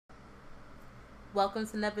Welcome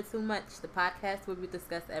to Never Too Much, the podcast where we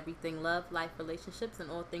discuss everything love, life, relationships,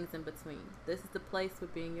 and all things in between. This is the place where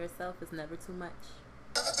being yourself is never too much.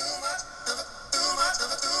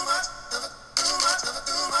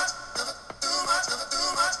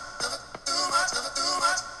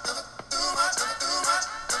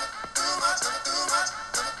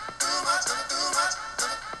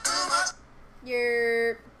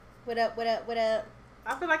 What up, what up, what up?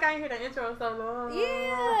 I feel like I ain't hear the intro in so long.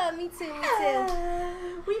 Yeah, me too.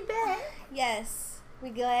 We back. Yes, we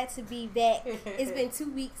glad to be back. It's been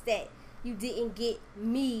 2 weeks that you didn't get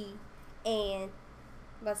me and,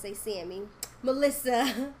 I'm about to say Sammy,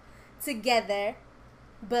 Melissa together,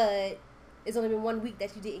 but it's only been 1 week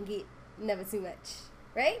that you didn't get Never Too Much,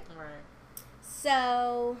 right? Right.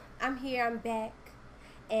 So, I'm here, I'm back,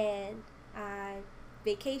 and I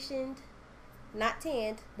vacationed. Not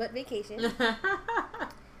tanned, but vacation.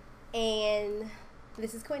 And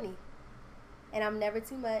this is Quinny. And I'm never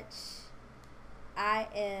too much.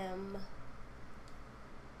 I'm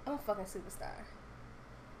a fucking superstar.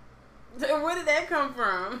 Where did that come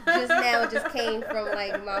from? Just now it just came from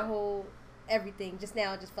like my whole everything. Just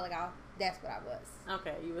now it just felt like that's what I was.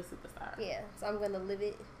 Okay, you a superstar. Yeah, so I'm going to live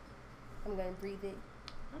it. I'm going to breathe it.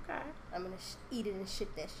 Okay. I'm going to eat it and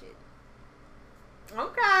shit that shit.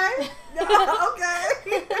 Okay. Okay.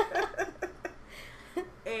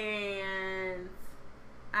 And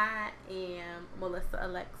I am Melissa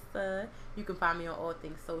Alexa. You can find me on all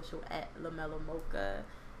things social at LaMelo Mocha.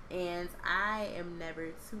 And I am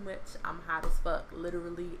never too much. I'm hot as fuck,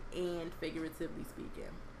 literally and figuratively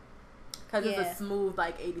speaking. Because it's a smooth,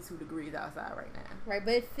 like, 82 degrees outside right now. Right,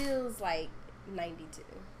 but it feels like 92.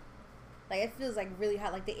 Like, it feels like really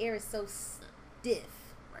hot. Like, the air is so stiff.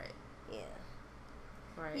 Right. Yeah.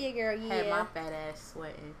 Right. Yeah, girl, yeah. Had my fat ass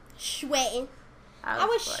sweating. Sweating. I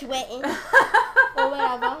was sweating. Or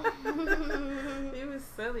whatever. It was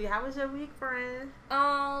silly. How was your week, friend?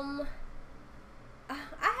 I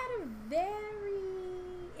had a very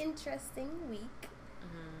interesting week.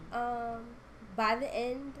 Mm-hmm. By the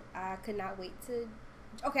end, I could not wait to...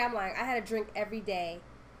 Okay, I'm lying. I had a drink every day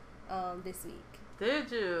this week.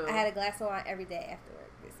 Did you? I had a glass of wine every day after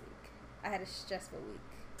work this week. I had a stressful week.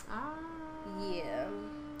 Oh. Yeah.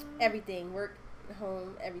 Everything. Work,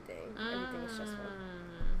 home, everything. Everything was stressful.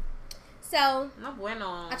 So, no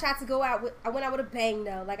bueno. I tried to go out I went out with a bang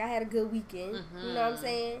though. Like I had a good weekend. Mm-hmm. You know what I'm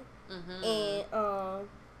saying? Mm-hmm. And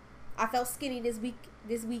I felt skinny this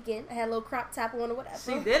weekend. I had a little crop top on or whatever.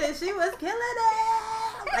 She did it. She was killing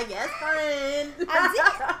it. Like, yes, friend. I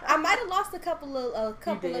did. I might have lost a couple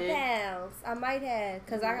of did? pounds. I might have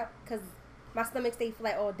because my stomach stayed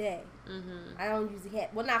flat all day. Mm-hmm. I don't usually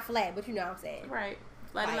have, well, not flat, but you know what I'm saying. Right.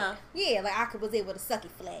 Flat like, enough. Yeah, like I was able to suck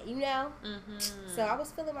it flat, you know? Mm-hmm. So I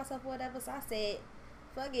was feeling myself or whatever, so I said,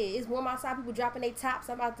 fuck it, it's warm outside, people dropping their tops,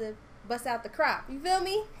 I'm about to bust out the crop. You feel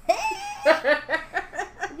me?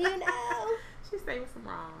 You know? She's saying some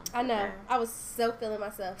wrong. I know. Okay. I was so feeling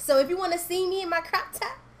myself. So if you want to see me in my crop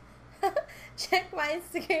top, check my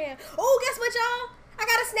Instagram. Oh, guess what, y'all? I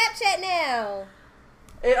got a Snapchat now.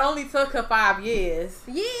 It only took her 5 years.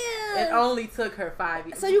 Yeah. It only took her 5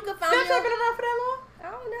 years. So you can find me. Snapchat been around for that long?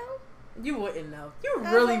 I don't know. You wouldn't know. You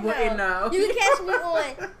really wouldn't know. You can catch me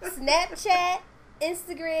on Snapchat,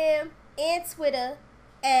 Instagram, and Twitter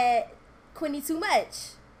at Quinny Too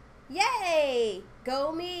Much. Yay!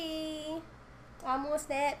 Go me. I'm on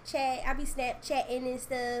Snapchat. I be Snapchatting and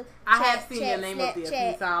stuff. I have seen your name up there a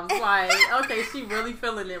few times. Like, okay, she really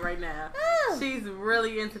feeling it right now. Oh. She's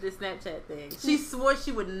really into the Snapchat thing. She swore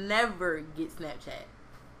she would never get Snapchat.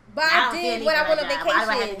 But I did when I went on vacation. Why do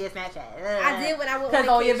I have to get Snapchat? I did when I went on vacation. Because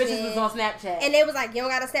all your bitches was on Snapchat. And they was like, you don't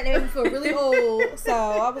got to Snapchat. They made me feel really old. So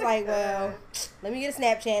I was like, well, let me get a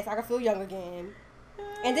Snapchat so I can feel young again.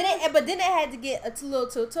 And then I had to get a little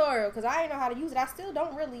tutorial because I didn't know how to use it. I still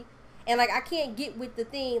don't really. And, like, I can't get with the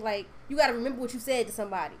thing. Like, you got to remember what you said to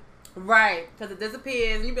somebody. Right. Because it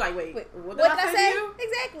disappears. And you be like, wait what did I say to you?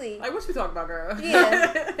 Exactly. Like, what you talking about, girl?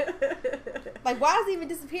 Yeah. Like, why does it even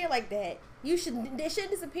disappear like that? It shouldn't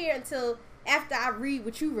disappear until after I read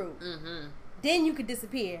what you wrote. Mm-hmm. Then you could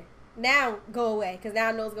disappear. Now, go away. Because now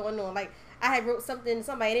I know what's going on. Like, I had wrote something to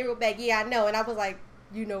somebody. And they wrote back, yeah, I know. And I was like,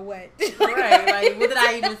 you know what? Right. Like, what did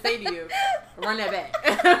I even say to you? Run that back.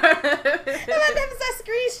 I never started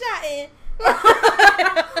screenshotting.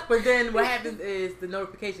 But then what happens is the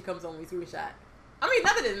notification comes on when you screenshot. I mean,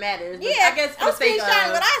 not that it matters. But Yeah, I guess for I'm the sake screenshotting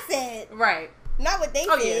of, what I said. Right. Not what they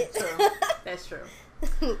Oh, said. yeah, true. That's true.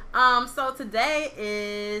 So today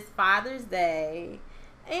is Father's Day.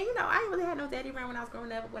 And, you know, I ain't really had no daddy around when I was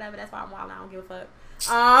growing up or whatever. That's why I'm wild. I don't give a fuck.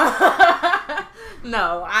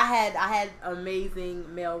 No, I had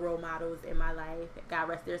amazing male role models in my life. God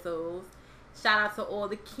rest their souls. Shout out to all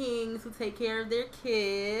the kings who take care of their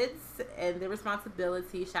kids and their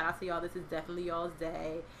responsibility. Shout out to y'all. This is definitely y'all's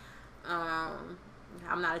day. I'm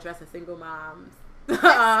not addressing single moms.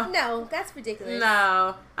 No, that's ridiculous.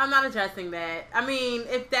 No, I'm not addressing that. I mean,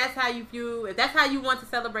 if that's how you want to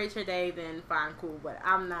celebrate your day, then fine, cool. But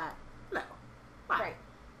I'm not. No. Fine. Right.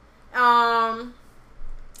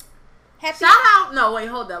 Shout out. No, wait.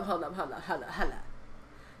 Hold up.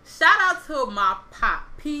 Shout out to my pop.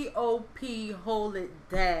 P.O.P. Hold it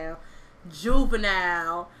down.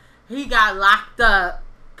 Juvenile. He got locked up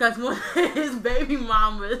because one of his baby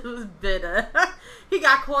mamas was bitter. He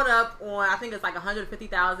got caught up on, I think it's like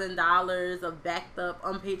 $150,000 of backed up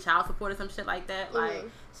unpaid child support or some shit like that. Like,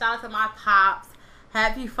 shout out to my pops.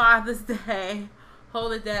 Happy Father's Day.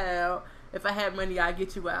 Hold it down. If I had money, I'd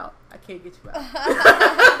get you out. I can't get you out.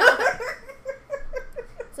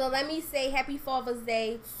 So let me say Happy Father's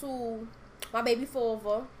Day to my baby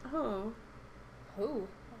father. Who? I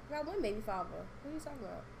got one baby father. What are you talking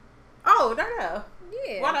about? Oh, no.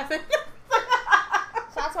 Yeah. Why'd I say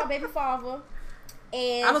Shout out to my baby father.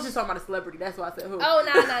 And I was just talking about a celebrity. That's why I said who. Oh,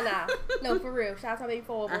 no. No, for real. Shout out to my baby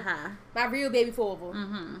father. Uh-huh. My real baby father.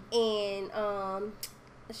 Mm-hmm. And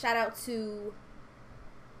shout out to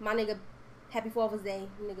my nigga. Happy Father's Day,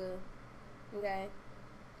 nigga. Okay.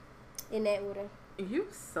 In that order. You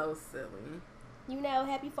so silly. You know,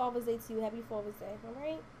 Happy Father's Day to you. Happy Father's Day. All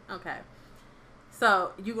right? Okay.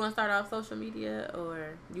 So, you gonna start off social media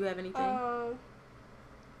or you have anything? I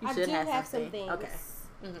do have some things. Okay.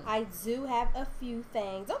 Mm-hmm. I do have a few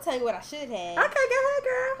things. Don't tell me what I should have. Okay, go ahead,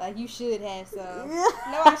 girl. Like, you should have some.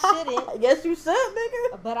 No, I shouldn't. I guess you should,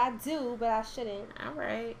 nigga. But I do, but I shouldn't. All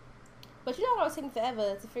right. But you know what, it was taking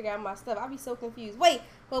forever to figure out my stuff. I'll be so confused. Wait.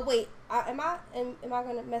 Am I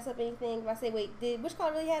gonna mess up anything if I say, which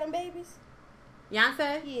Carter really had them babies?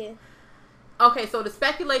 Beyonce? Yeah. Okay, so the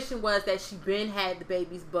speculation was that she been had the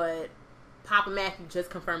babies, but Papa Matthew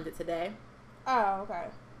just confirmed it today. Oh,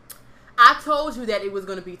 okay. I told you that it was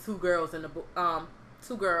gonna be two girls in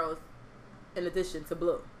addition to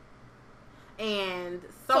Blue. And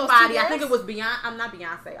somebody, I think it was not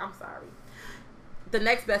Beyonce, I'm sorry. The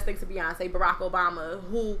next best thing to Beyonce, Barack Obama,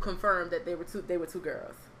 who confirmed that they were two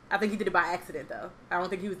girls. I think he did it by accident though. I don't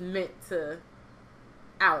think he was meant to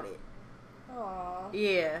out it. Aww.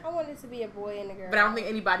 Yeah. I wanted it to be a boy and a girl. But I don't think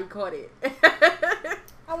anybody caught it.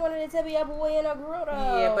 I wanted it to be a boy and a girl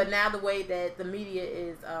though. Yeah, but now the way that the media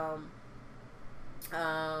is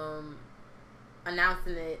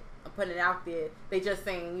announcing it, putting it out there, they just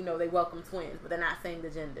saying, they welcome twins, but they're not saying the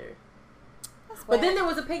gender. But then there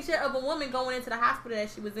was a picture of a woman going into the hospital that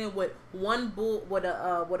she was in with with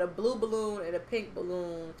a blue balloon and a pink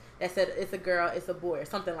balloon that said it's a girl, it's a boy, or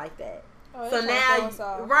something like that. Oh, so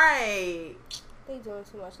now, right? They doing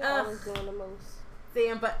too much. They always doing the most.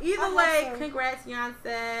 Damn, but either way, congrats,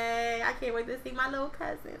 Beyonce. I can't wait to see my little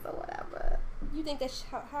cousins or whatever. You think that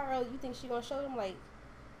how early you think she gonna show them? Like,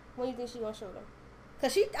 when you think she gonna show them?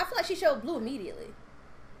 Cause I feel like she showed Blue immediately.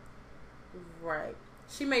 Right.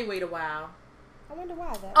 She may wait a while. I wonder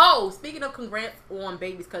why though. Oh, speaking of congrats on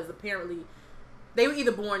babies, because apparently they were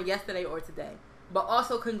either born yesterday or today. But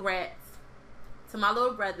also congrats to my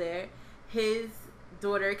little brother. His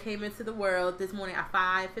daughter came into the world this morning at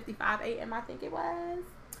 5:55 a.m. I think it was.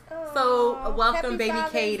 Aww, so welcome, baby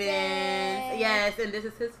Caden. Yes, and this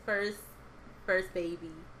is his first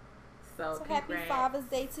baby. So happy Father's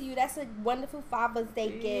Day to you. That's a wonderful Father's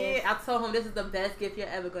Day gift. Yeah, I told him this is the best gift you're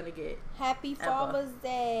ever gonna get. Happy Father's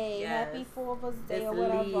Day. Yes. Happy Father's Day It's or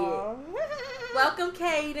whatever. Welcome,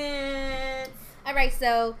 Caden. All right,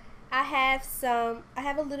 so I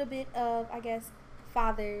have a little bit of, I guess,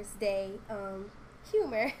 Father's Day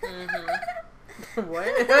humor. Mm-hmm.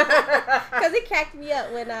 What? Because it cracked me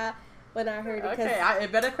up when I heard it. Okay,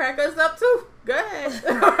 it better crack us up too. Go ahead.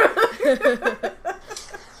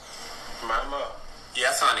 Mama.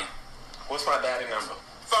 Yes, honey. What's my daddy number?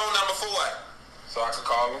 Phone number for what? So I could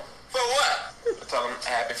call him. For what? To tell him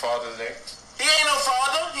Happy Father's Day. He ain't no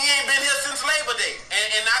father. He ain't been here since Labor Day.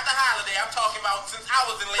 And not the holiday. I'm talking about since I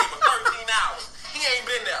was in labor, 13 hours. He ain't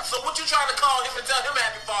been there. So what you trying to call him and tell him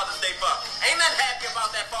Happy Father's Day for? Ain't nothing happy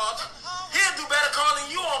about that father. He'll do better calling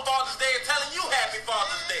you on Father's Day and telling you Happy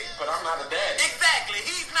Father's Day. But I'm not a daddy. Exactly.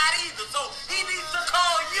 He's not either. So he needs to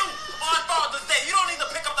call you on Father's Day. You don't need to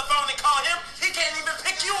pick up the phone and call him. He can't even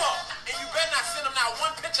pick you up. And you better not send him not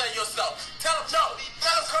one picture of yourself. Tell him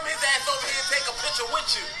come his ass over here and take a picture with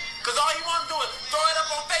you. Because all you want to do is throw it up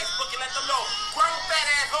on Facebook and let them know grown fat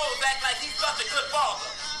assholes act like he's such a good father.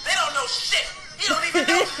 They don't know shit. He don't even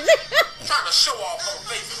know. Trying to show off on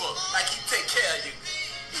Facebook like he take care of you.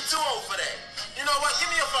 He too old for that. You know what? Give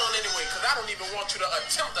me your phone anyway, because I don't even want you to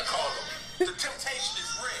attempt to call him. The temptation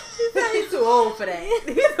is real. He's too old for that.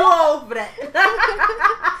 He's too old for that.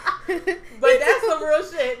 But that's some real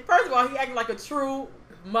shit. First of all, he acted like a true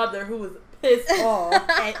mother who was pissed off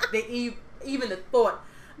at even the thought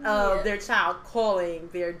of their child calling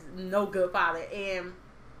their no good father. And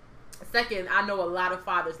second, I know a lot of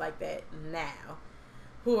fathers like that now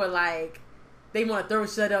who are like, they want to throw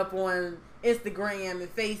shit up on Instagram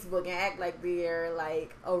and Facebook and act like they're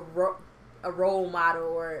like a role model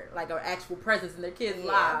or like an actual presence in their kids'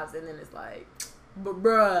 lives, and then it's like, but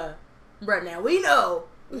bruh, now we know.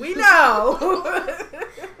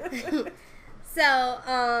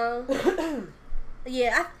 So,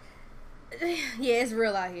 yeah, it's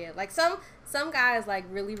real out here. Like some guys like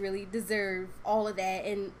really, really deserve all of that,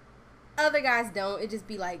 and other guys don't. It just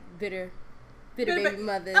be like bitter baby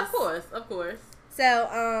mothers. Of course.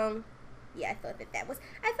 So, yeah, I thought that was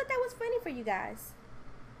funny for you guys.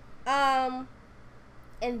 And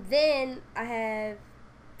then I have,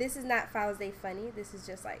 this is not Father's Day funny. This is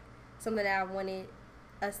just like something that I wanted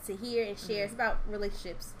us to hear and share. It's about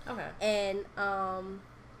relationships. Okay. And I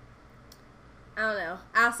don't know.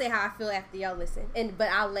 I'll say how I feel after y'all listen. But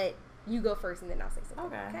I'll let you go first and then I'll say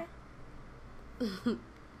something. Okay.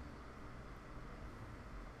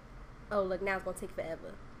 Oh, look, now it's gonna take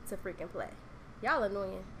forever to freaking play. Y'all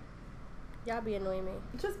annoying. Y'all be annoying me.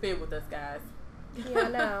 Just bear with us, guys. Yeah, I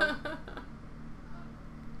know.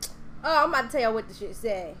 Oh, I'm about to tell y'all what the shit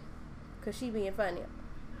say. Because she being funny.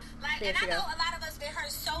 Like, and I know a lot of us been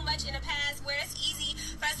hurt so much in the past where it's easy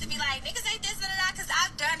for us to be like, niggas ain't this and that, because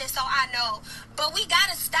I've done it, so I know. But we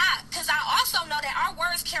gotta stop, because I also know that our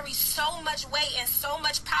words carry so much weight and so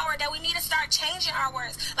much power that we need to start changing our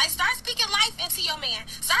words. Like, start speaking life into your man.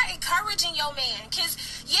 Start encouraging your man. Because,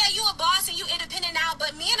 yeah, you a boss and you independent now,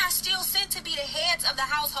 but men are still sent to be the heads of the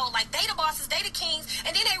household. Like, they the bosses, they the kings,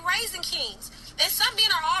 and then they raising kings. And some men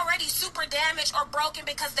are already super damaged or broken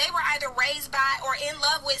because they were either raised by or in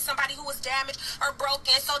love with somebody who was damaged or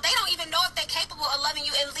broken. So they don't even know if they're capable of loving you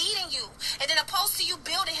and leading you. And then opposed to you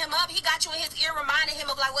building him up, he got you in his ear reminding him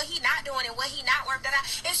of like what he not doing and what he not worth.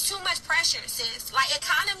 It's too much pressure, sis. Like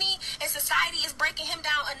economy and society is breaking him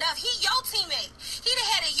down enough. He your teammate. He the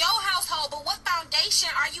head of your household, but what foundation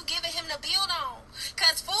are you giving him to build on?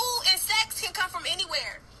 Because food and sex can come from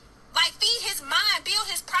anywhere. Like, feed his mind, build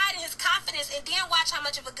his pride and his confidence, and then watch how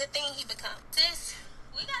much of a good thing he becomes. Sis,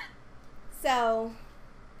 we got it. So,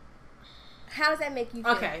 how does that make you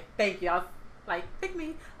feel? Okay, thank you. I was like, pick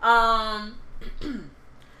me. I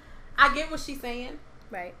get what she's saying.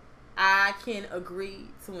 Right. I can agree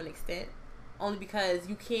to an extent. Only because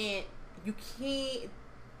you can't,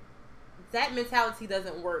 that mentality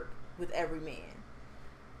doesn't work with every man.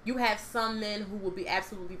 You have some men who will be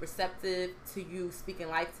absolutely receptive to you speaking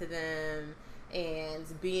life to them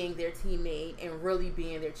and being their teammate and really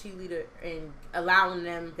being their cheerleader and allowing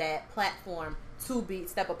them that platform to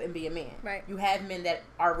step up and be a man. Right. You have men that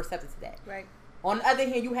are receptive to that. Right. On the other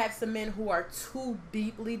hand, you have some men who are too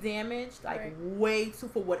deeply damaged, like way too,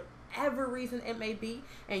 for whatever reason it may be,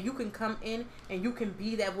 and you can come in and you can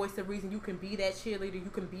be that voice of reason, you can be that cheerleader, you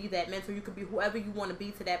can be that mentor, you can be whoever you want to be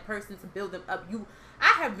to that person to build them up.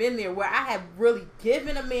 I have been there where I have really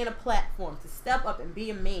given a man a platform to step up and be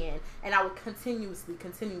a man, and I would continuously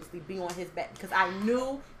be on his back because I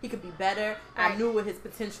knew he could be better. Right. I knew what his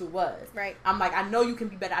potential was. Right. I'm like, I know you can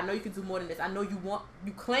be better. I know you can do more than this. I know you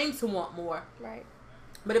claim to want more. Right.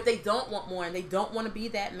 But if they don't want more and they don't want to be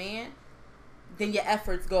that man, then your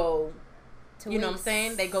efforts go to waste. Know what I'm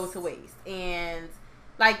saying? They go to waste. And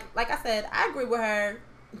like I said, I agree with her.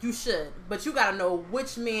 You should, but you gotta know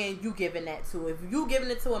which man you giving that to. If you giving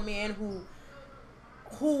it to a man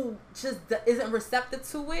who just isn't receptive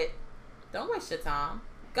to it, don't waste your time.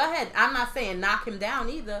 Go ahead. I'm not saying knock him down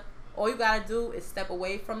either. All you gotta do is step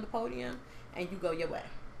away from the podium and you go your way.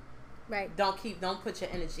 Right. Don't put your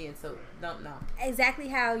energy into it. Don't know. Exactly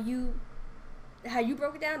how you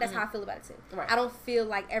broke it down. That's how I feel about it too. Right. I don't feel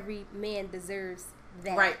like every man deserves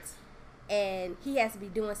that. Right. And he has to be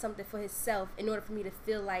doing something for himself in order for me to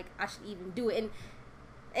feel like I should even do it.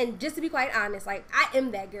 And just to be quite honest, like, I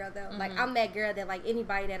am that girl, though. Like, I'm that girl that, like,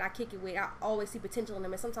 anybody that I kick it with, I always see potential in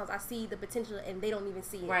them. And sometimes I see the potential and they don't even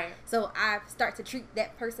see it. Right. So I start to treat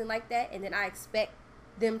that person like that, and then I expect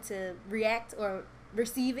them to react or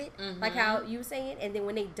receive it, like how you were saying. And then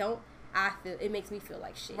when they don't, it makes me feel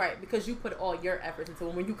like shit. Right, because you put all your efforts into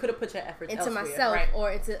it when you could have put your efforts into elsewhere, myself, right?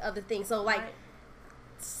 Or into other things. So, like,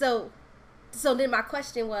 So then my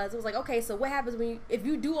question was like, okay, so what happens if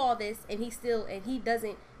you do all this and he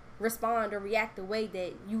doesn't respond or react the way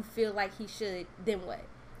that you feel like he should, then what?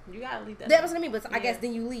 You gotta leave that. That's what I mean. But I guess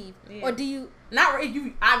then you leave, or do you? Not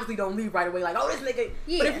you obviously don't leave right away. Like, oh, this nigga.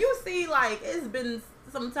 Yeah. But if you see like it's been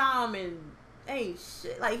some time and ain't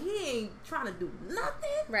shit, like he ain't trying to do nothing.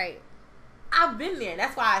 Right. I've been there.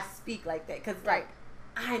 That's why I speak like that. Cause like,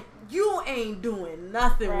 you ain't doing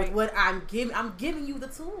nothing with what I'm giving. I'm giving you the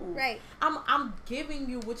tools. Right. I'm giving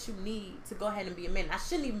you what you need to go ahead and be a man. I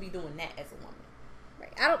shouldn't even be doing that as a woman.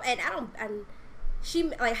 Right. And she,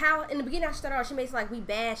 like, how in the beginning I started off, she makes it like we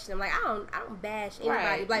bashed them. Like, I don't bash anybody.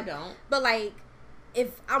 Right, like, don't. But like,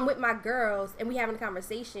 if I'm with my girls and we having a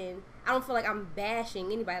conversation, I don't feel like I'm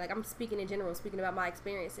bashing anybody. Like, I'm speaking in general, speaking about my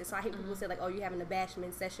experiences. So I hate people who say like, oh, you're having a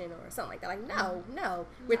bashment session or something like that. Like, no.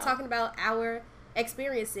 We're talking about our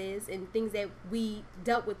experiences and things that we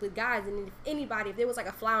dealt with guys. And if there was like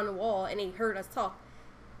a fly on the wall and they heard us talk,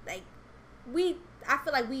 like, I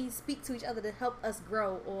feel like we speak to each other to help us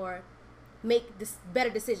grow or make better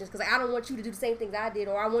decisions, because like, I don't want you to do the same things I did,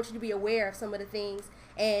 or I want you to be aware of some of the things,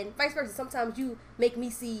 and vice versa. Sometimes you make me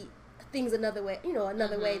see things another way,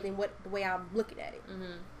 way than the way I'm looking at it.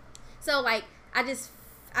 So like, I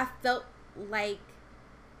felt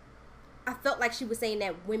like she was saying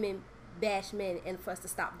that women bash men, and for us to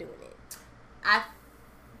stop doing it.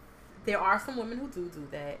 There are some women who do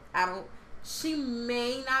that. She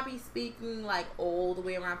may not be speaking like all the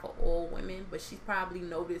way around for all women, but she's probably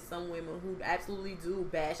noticed some women who absolutely do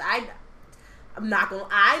bash. I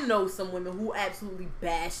know some women who absolutely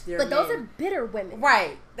bash their men. But those are bitter women.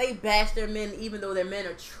 Right. They bash their men even though their men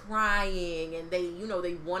are trying, and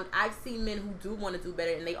they want. I've seen men who do want to do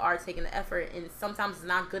better, and they are taking the effort, and sometimes it's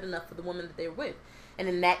not good enough for the woman that they're with. And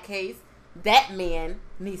in that case, that man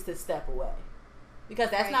needs to step away. Because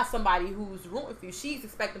that's not somebody who's rooting for you. She's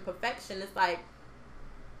expecting perfection. It's like,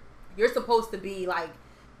 you're supposed to be like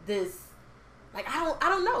this. Like, I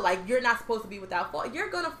don't know. Like, you're not supposed to be without fault. You're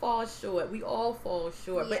going to fall short. We all fall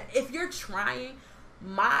short. Yeah. But if you're trying,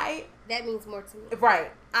 that means more to me. Right.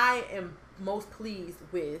 I am most pleased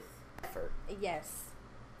with effort. Yes.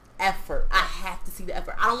 Effort. I have to see the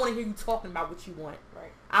effort. I don't want to hear you talking about what you want.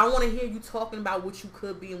 Right. I don't want to hear you talking about what you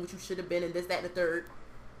could be and what you should have been and this, that, and the third.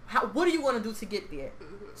 What do you want to do to get there?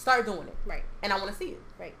 Start doing it. Right. And I want to see it.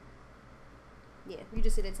 Right. Yeah, you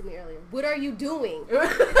just said that to me earlier. What are you doing?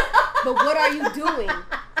 But what are you doing?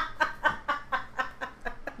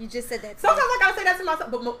 You just said that to Sometimes me. I gotta say that to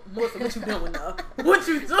myself. But Melissa, what you doing though? What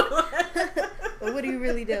you doing? But what are you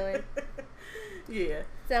really doing? Yeah.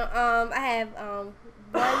 So I have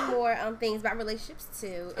one more things about relationships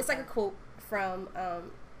too. It's like a quote from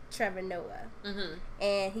Trevor Noah.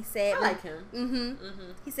 And he said, I like him.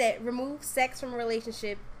 He said, remove sex from a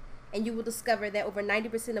relationship and you will discover that over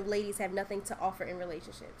 90% of ladies have nothing to offer in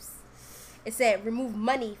relationships. It said, remove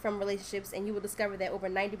money from relationships and you will discover that over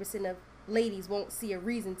 90% of ladies won't see a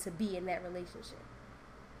reason to be in that relationship.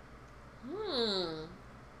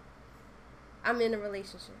 I'm in a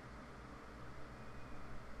relationship.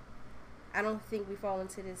 I don't think we fall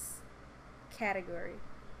into this category,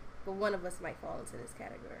 but one of us might fall into this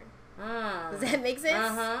category. Does that make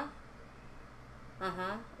sense?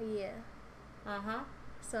 Yeah.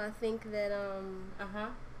 So I think that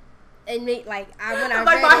and when I like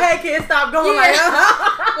read my head can't stop going. Yeah.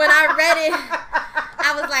 Like, when I read it,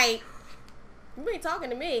 I was like, "You ain't talking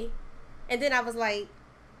to me," and then I was like,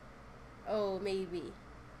 "Oh, maybe,"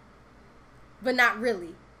 but not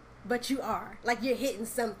really. But you are, like, you're hitting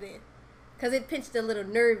something. Because it pinched a little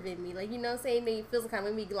nerve in me. Like, you know what I'm saying? It made me feel some kind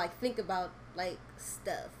of, made me, like, think about, like,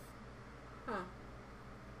 stuff.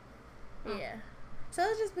 Yeah. So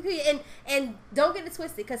it's just peculiar. And don't get it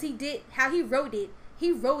twisted. Because how he wrote it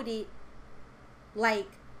like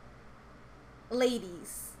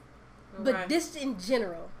ladies. But this in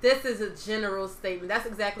general. This is a general statement. That's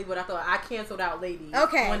exactly what I thought. I canceled out ladies.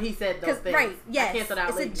 Okay. When he said those things. Right, yes. I canceled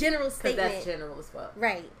out ladies. It's a general statement. Because that's general as fuck.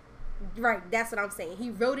 Right. Right, that's what I'm saying. He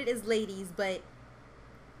wrote it as ladies, but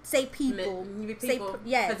say people.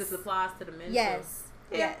 Yes. Because it applies to the men. Yes.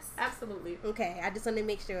 So. Yeah, yes. Absolutely. Okay, I just wanted to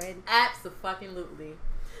make sure. Absolutely.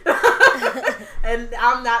 And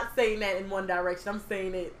I'm not saying that in one direction. I'm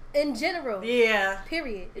saying it in general. Yeah.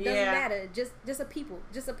 Period. It doesn't matter. Just a people.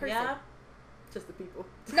 Just a person. Yeah. Just the people.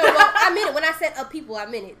 No, well, I meant it. When I said a people, I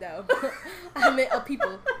meant it though. I meant a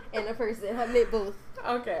people and a person. I meant both.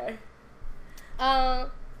 Okay.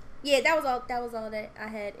 Yeah, that was all that I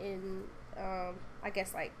had in I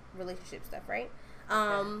guess like relationship stuff, right?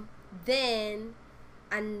 Okay. Then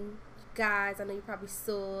guys, I know you probably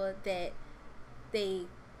saw that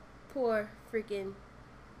poor freaking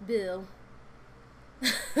Bill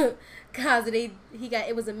Cosby,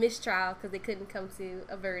 it was a mistrial because they couldn't come to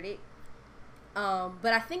a verdict.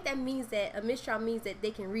 But I think that means that a mistrial means that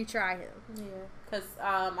they can retry him. Yeah, because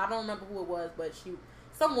I don't remember who it was, but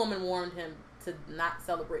some woman warned him to not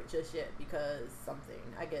celebrate just yet because something.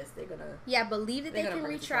 I guess they're gonna. Yeah, I believe that they can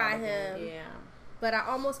retry him. Yeah. But I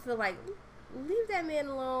almost feel like leave that man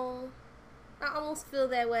alone. I almost feel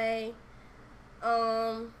that way.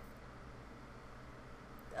 I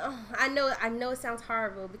know it sounds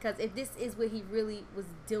horrible because if this is what he really was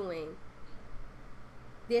doing,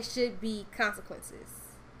 there should be consequences.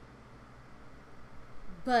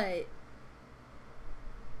 But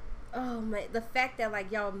oh man, the fact that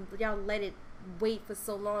like y'all let it wait for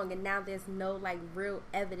so long and now there's no like real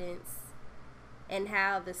evidence and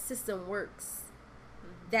how the system works.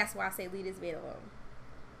 That's why I say leave this man alone.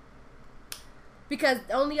 Because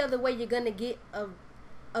the only other way you're gonna get of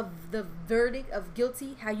the verdict of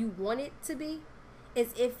guilty how you want it to be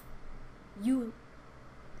is if you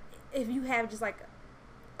have just like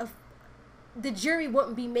the jury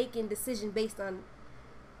wouldn't be making decision based on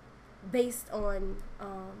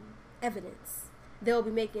evidence. They'll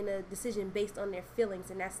be making a decision based on their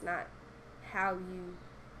feelings, and that's not how you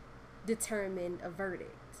determine a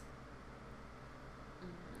verdict.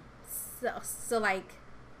 So like,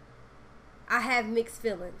 I have mixed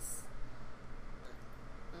feelings.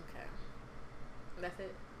 Okay. That's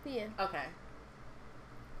it? Yeah. Okay.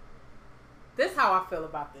 This is how I feel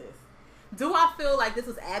about this. Do I feel like this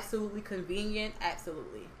was absolutely convenient?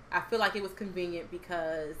 Absolutely. I feel like it was convenient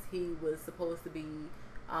because he was supposed to be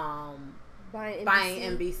buying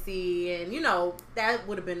NBC, and that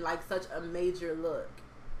would have been like such a major look.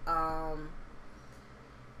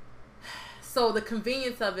 So the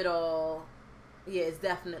convenience of it all, yeah, is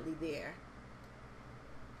definitely there.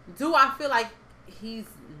 Do I feel like he's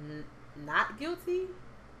not guilty?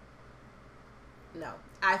 No.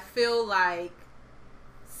 I feel like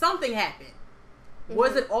something happened. Mm-hmm.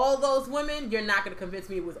 Was it all those women? You're not going to convince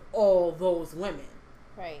me it was all those women.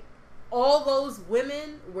 Right. All those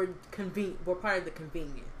women were part of the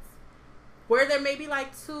convenience. Were there maybe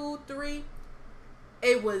like 2, 3?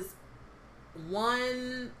 It was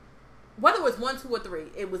one. Whether it was 1, 2, or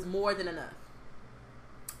 3, it was more than enough.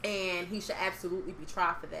 And he should absolutely be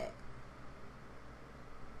tried for that.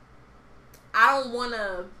 I don't want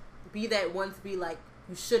to be that one to be like,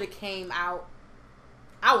 you should have came out.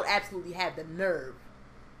 I would absolutely have the nerve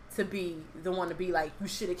to be the one to be like, you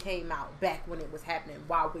should have came out back when it was happening.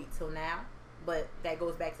 Why wait till now? But that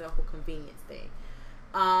goes back to the whole convenience thing.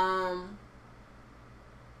 So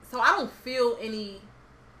I don't feel any.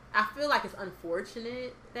 I feel like it's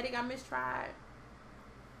unfortunate that he got mistried.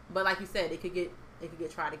 But like you said, it could get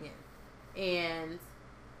tried again. And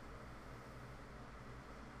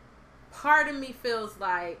part of me feels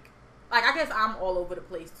like I guess I'm all over the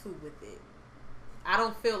place too with it. I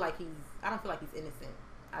don't feel like he's innocent.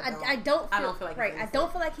 I don't feel like right. He's innocent. I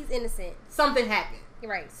don't feel like he's innocent. Something happened.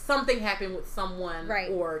 Right. Something happened with someone,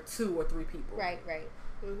 right, or 2 or 3 people. Right.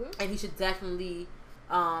 Mm-hmm. And he should definitely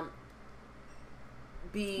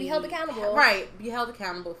be held accountable. Right. Be held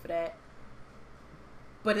accountable for that.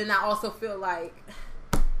 But then I also feel like,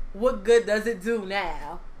 what good does it do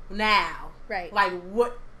now? Right. Like,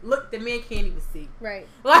 what? Look, the man can't even see. Right.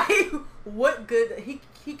 Like, what good? He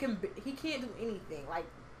can't do anything. Like,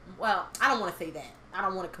 well, I don't want to say that. I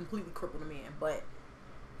don't want to completely cripple the man, but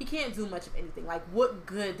he can't do much of anything. Like, what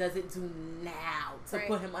good does it do now to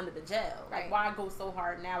put him under the jail? Like, why go so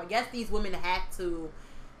hard now? I guess these women have to,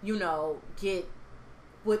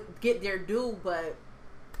 get their due, but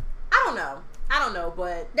I don't know,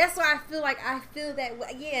 but that's why I feel that.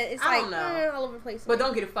 Yeah, it's like all over the place. But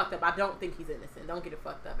don't get it fucked up. I don't think he's innocent. Don't get it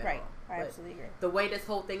fucked up at all. I absolutely agree. The way this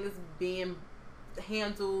whole thing is being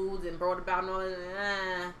handled and brought about and all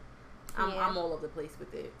that, I'm all over the place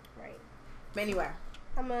with it. Right. But anyway,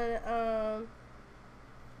 I'm gonna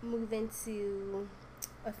move into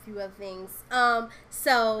a few other things.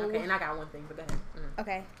 So okay, and I got one thing, but go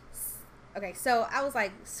ahead. Okay. So I was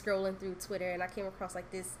like scrolling through Twitter and I came across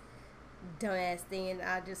like this dumbass thing, and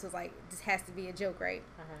I just was like, this has to be a joke, right?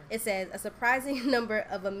 Uh-huh. It says a surprising number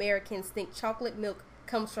of Americans think chocolate milk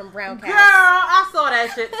comes from brown cows. Girl, I saw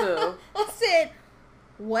that shit too. I said,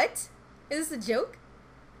 what? Is this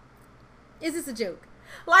a joke?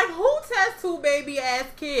 Like, who test tube baby ass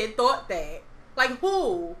kid thought that? Like,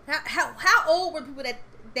 who? How old were people that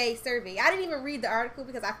they surveyed? I didn't even read the article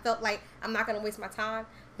because I felt like I'm not gonna waste my time.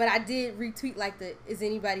 But I did retweet like does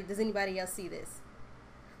anybody else see this?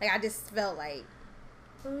 Like, I just felt like,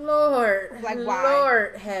 Lord, like, why?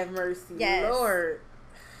 Lord have mercy. Yes. Lord.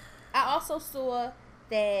 I also saw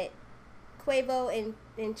that Quavo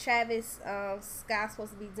and Travis Scott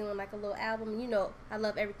supposed to be doing like a little album. I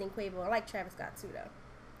love everything Quavo. I like Travis Scott too though.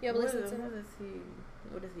 You ever listen to him?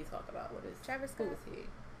 What does he talk about? What is Travis Scott? Who is he?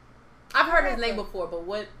 I've heard his name before, but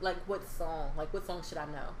what song? Like, what song should I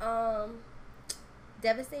know?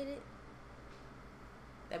 Devastated.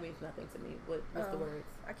 That means nothing to me. What's the words?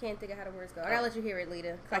 I can't think of how the words go. I gotta let you hear it,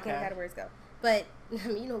 Lita. Cause I can't think how the words go. But I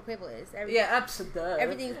mean, you know who Quavo is. Duh.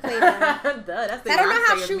 Everything's Quavo. Duh. That's the I don't know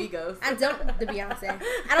how Beyonce true. Amigos. The Beyonce.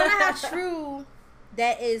 I don't know how true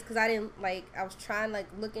that is because I didn't I was trying to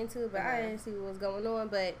look into it, but I didn't see what was going on.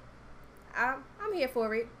 But I'm here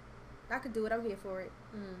for it. I could do it. I'm here for it.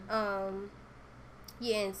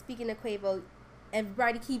 Yeah. And speaking of Quavo,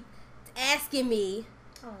 everybody keep asking me.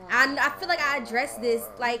 I feel like I addressed this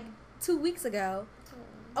 2 weeks ago.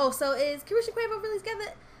 Oh, so is Carisha and Quavo really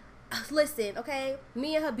together? Listen, okay,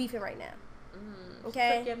 me and her beefing right now.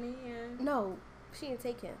 Okay. She took me in. No, she didn't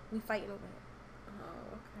take him. We fighting over him.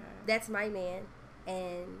 Oh, okay. That's my man,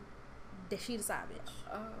 and she the side bitch.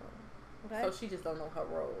 Oh. Okay. So she just don't know her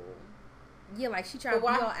role. Yeah, she trying to be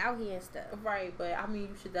all out here and stuff. Right, but I mean,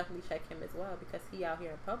 you should definitely check him as well because he out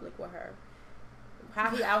here in public with her. How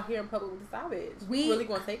he out here in public with the side bitch? We really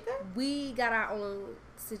gonna take that? We got our own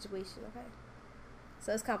situation, okay?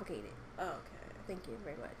 So it's complicated. Oh, okay. Thank you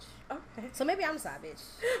very much. Okay. So maybe I'm the side bitch.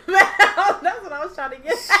 That's what I was trying to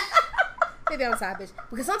get. Maybe I'm the side bitch.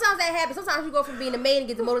 Because sometimes that happens. Sometimes you go from being the main and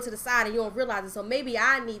get demoted to the side and you don't realize it. So maybe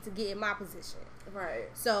I need to get in my position. Right.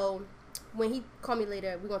 So when he call me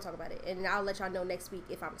later, we're going to talk about it. And I'll let y'all know next week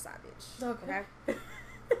if I'm a side bitch.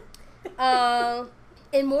 Okay?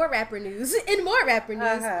 In more rapper news,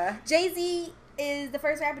 Jay-Z is the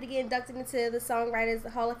first rapper to get inducted into the Songwriters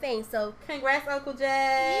Hall of Fame. So congrats, Uncle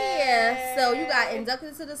Jay. Yeah. So you got inducted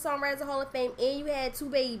into the Songwriters Hall of Fame and you had 2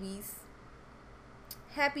 babies.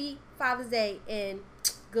 Happy Father's Day and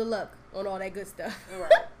good luck on all that good stuff.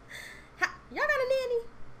 Right. Y'all got a nanny?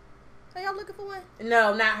 Are y'all looking for one?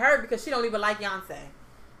 No, not her because she don't even like Beyonce.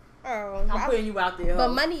 Oh, I'm putting you out there. But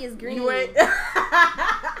money is green. You ain't.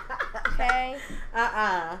 Okay.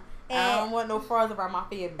 I don't want no frogs around my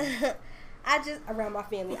family. I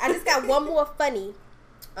just got one more funny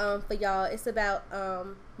for y'all. It's about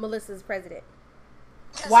Melissa's president.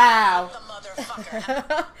 Wow. The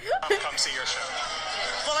motherfucker. I'll come see your show.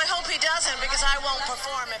 Well, I hope he doesn't because I won't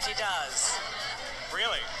perform if he does.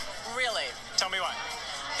 Really? Really. Tell me why.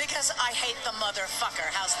 Because I hate the motherfucker.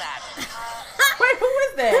 How's that? Wait, who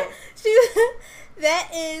is that? That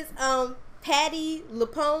is Patty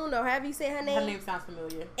LuPone, or however you say her name. Her name sounds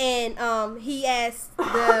familiar. And he asked,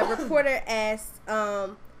 the reporter asked,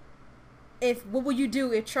 what will you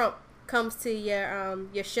do if Trump comes to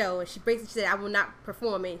your show? And she basically said, I will not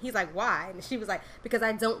perform it. He's like, why? And she was like, because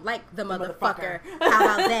I don't like the motherfucker. How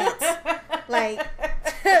about that?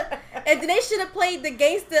 And then they should have played the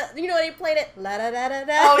gangsta. You know, they played it. La da da da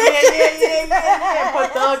da. Oh yeah.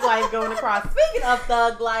 Put Thug Life going across. Speaking of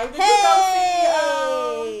Thug Life, did you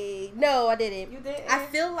go see? No, I didn't. You didn't? I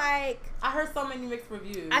feel like I heard so many mixed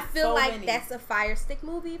reviews. I feel like that's a Fire Stick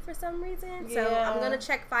movie for some reason. Yeah. So I'm gonna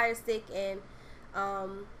check Fire Stick and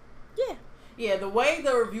yeah. Yeah, the way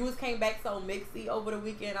the reviews came back so mixy over the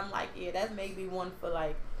weekend, I'm like, yeah, that's maybe one for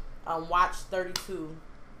Watch 32.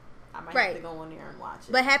 I might have to go on there and watch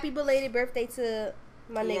it. But happy belated birthday to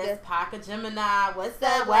my nigga. Parker Gemini. What's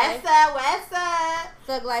up? What's up? What's up?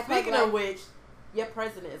 Thug Life. Speaking of which, your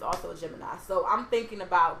president is also a Gemini. So I'm thinking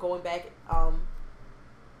about going back to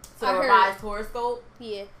the revised horoscope.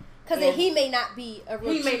 Yeah. Because then he may not be a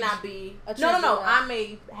real. He may not be. No. I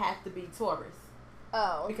may have to be Taurus.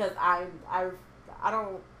 Oh. Because I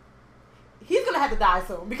don't. He's gonna have to die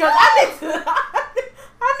soon because I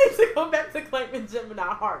need to go back to claiming Gemini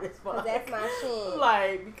hard as fuck. That's my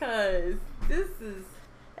shit. Because this is,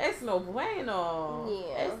 it's no bueno.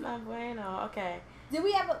 Yeah. It's no bueno. Okay. Did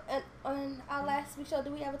we ever, on our last week's show,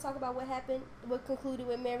 did we ever talk about what happened, what concluded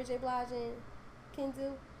with Mary J. Blige and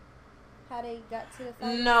Kenzu? How they got to the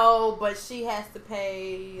fight? No, but she has to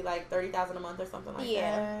pay $30,000 a month or something like that.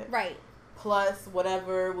 Yeah, right. Plus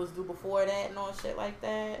whatever was due before that and all shit like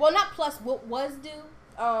that. Well, not plus what was due.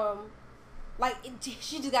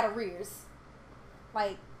 She just got arrears.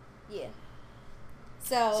 Yeah.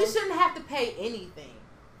 So she shouldn't have to pay anything.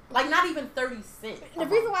 Not even 30 cents. The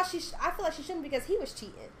reason why I feel like she shouldn't because he was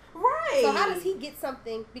cheating. Right. So how does he get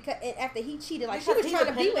something because after he cheated? She was trying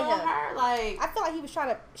to be with him. I feel like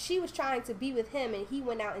she was trying to be with him and he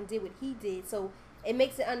went out and did what he did. So it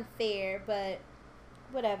makes it unfair, but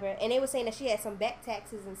whatever. And they were saying that she had some back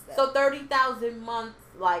taxes and stuff. So 30,000 months,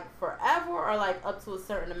 forever, or up to a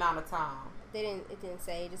certain amount of time. It didn't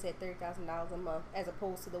say. It just said $30,000 a month, as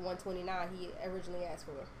opposed to the $129 he originally asked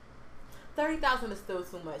for. 30,000 is still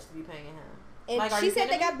too much to be paying him. And she said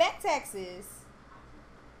they got back taxes.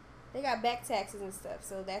 They got back taxes and stuff,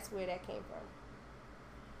 so that's where that came from.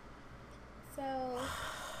 So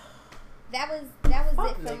that was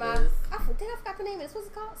Fuck it for niggas. I forgot the name of this. What's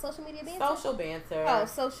it called? Social media banter. Social banter. Oh,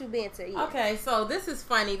 social banter. Yeah. Okay, so this is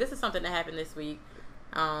funny. This is something that happened this week.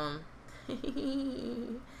 Tell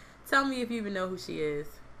me if you even know who she is.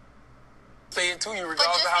 Say it to you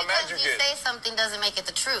regardless of how mad you get. But just because you say something doesn't make it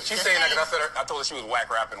the truth. She's saying that because I told her she was whack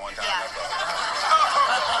rapping one time. Yeah. That's all.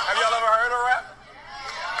 Have y'all ever heard her rap?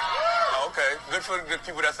 Oh, okay. Good for the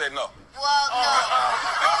people that said no. Well, no.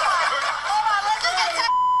 Hold on, let's just get to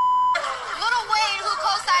Lil Wayne, who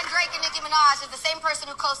co-signed Drake and Nicki Minaj, is the same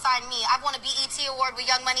person who co-signed me. I've won a BET award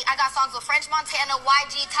with Young Money. I got songs with French Montana,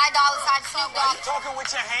 YG, Ty Dolla $ign, Snoop Why Dogg. you talking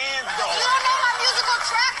with your hands, though? You don't know my musical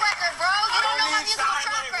track record, bro. You don't know my need musical sign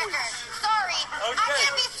track language. record. Sorry. I Okay.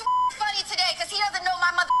 can't be funny today because he doesn't know my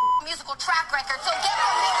musical track record. So get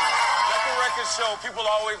on music. Let the record show. People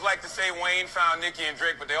always like to say Wayne found Nicki and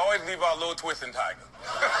Drake, but they always leave out Lil Twist and Tiger.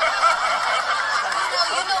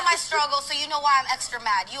 You know my struggle, so you know why I'm extra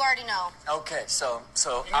mad. You already know. Okay, so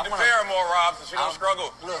You need to pay her more, Rob, so she don't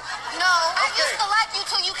struggle. Look, No, I used to like you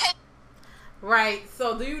till you came. Right.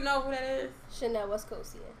 So do you know who that is? Chanel West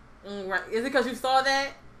Coast. Yeah. Right. Is it because you saw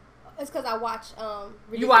that? It's because I watched.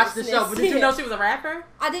 You watched the show, but did you Yeah. know she was a rapper?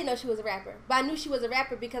 I didn't know she was a rapper, but I knew she was a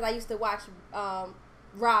rapper because I used to watch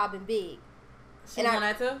Rob and Big. She was on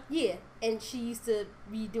that too? Yeah, and she used to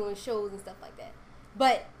be doing shows and stuff like that.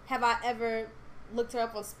 But have I ever looked her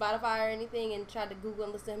up on Spotify or anything and tried to Google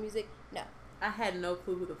and listen to her music? No. I had no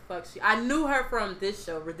clue who the fuck she. I knew her from this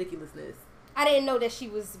show, Ridiculousness. I didn't know that she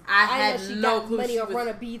was. I didn't had know she no got clue money she or was- run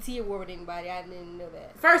a BET award with anybody. I didn't know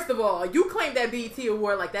that. First of all, you claim that BET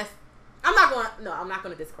award like that's. I'm not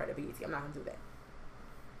going to discredit BET. I'm not going to do that.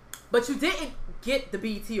 But you didn't get the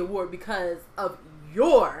BET award because of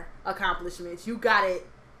your accomplishments. You got it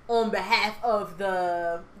on behalf of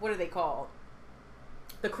the, what are they called?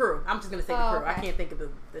 The crew. I'm just going to say the crew. Okay. I can't think of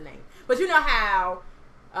the name. But you know how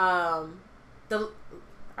are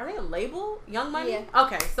they a label? Young Money? Yeah.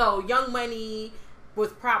 Okay, so Young Money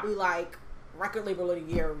was probably like record label of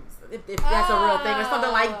the year, if that's a real thing, or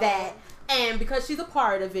something like that. And because she's a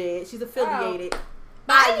part of it, she's affiliated.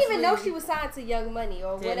 But I didn't even know she was signed to Young Money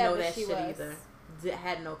or Didn't whatever know that she shit was. either.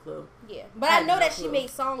 Had no clue. Yeah, but Had I know no that she clue. made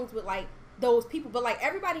songs with like those people. But like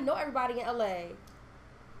everybody know everybody in LA,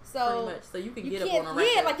 so Pretty much. So you can get up can't. on a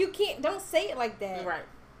record. Yeah, like you can't. Don't say it like that. Right.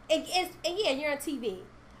 And yeah, you're on TV.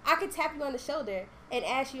 I could tap you on the shoulder and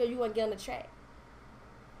ask you, "Are you want to get on the track?"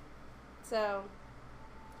 So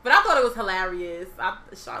But I thought it was hilarious.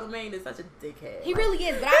 Charlamagne is such a dickhead. he really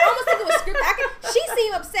is. But I almost think it was scripted. She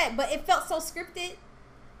seemed upset, but it felt so scripted.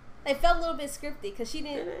 It felt a little bit scripted because she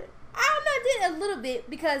didn't. Did it? I don't know. It did a little bit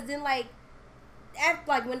because then like after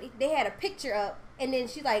like when they had a picture up and then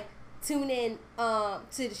she like tune in to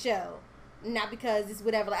the show, not because it's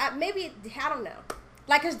whatever. Like maybe I don't know.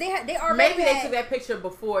 Like cause they already Maybe they had, took that picture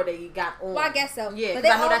before they got on. Well, I guess so. Yeah, but because they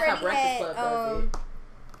I know that's how already Breakfast had, Club does it.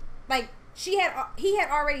 Like he had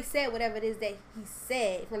already said whatever it is that he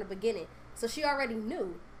said from the beginning, so she already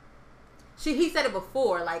knew. He said it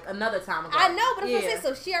before, like another time ago. I know, but I'm yeah. saying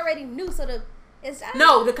so she already knew. So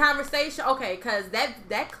No, the conversation. Okay, because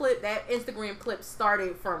that clip, that Instagram clip,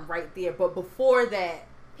 started from right there. But before that,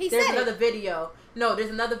 there's said another it. video. No, there's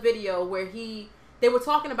another video where they were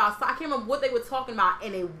talking about. I can't remember what they were talking about,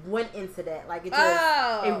 and it went into that. Like it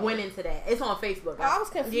just it went into that. It's on Facebook. I was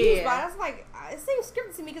confused by it. I was like, it seemed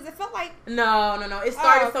scripted to me because it felt like No. It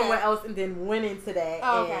started okay. somewhere else and then went into that.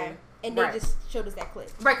 Oh, okay. And they right. just showed us that clip.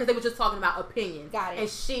 Right, because they were just talking about opinions. Got it. And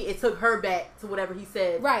it took her back to whatever he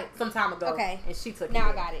said Right. some time ago. Okay. And she took Now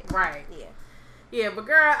it. I got it. Right. Yeah. Yeah, but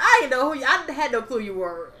girl, I didn't know I had no clue you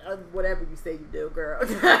were. Whatever you say you do, girl.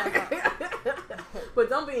 But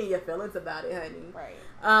don't be in your feelings about it, honey. Right.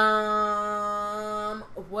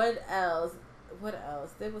 What else?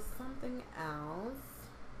 There was something else.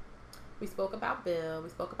 We spoke about Bill. We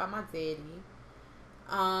spoke about my daddy.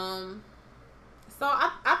 So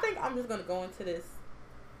I think I'm just gonna go into this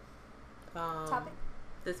Topic.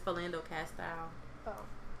 This Philando Castile. Oh.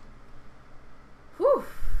 Whew.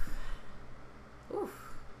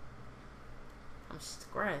 I'm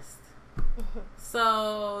stressed.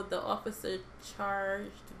 So the officer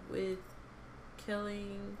charged with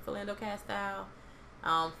killing Philando Castile,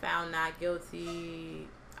 found not guilty.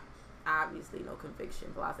 Obviously, no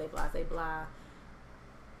conviction. Blah, blah.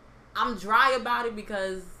 I'm dry about it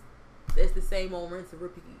because it's the same old rinse and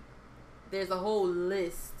repeat. There's a whole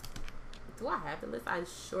list. Do I have the list? I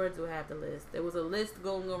sure do have the list. There was a list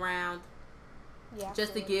going around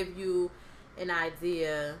just to give you an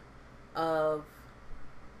idea of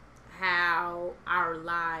how our our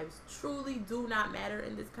lives truly do not matter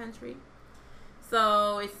in this country.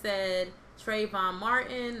 So it said Trayvon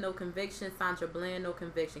Martin, no conviction. Sandra Bland, no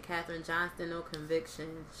conviction. Katherine Johnston, no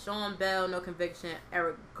conviction. Sean Bell, no conviction.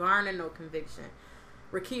 Eric Garner, no conviction.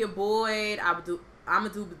 Rakia Boyd, Amadou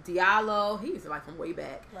Diallo, he's like from way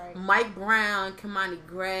back. Right. Mike Brown, Kamani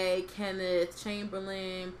Gray, Kenneth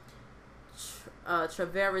Chamberlain,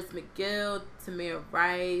 Travaris McGill, Tamir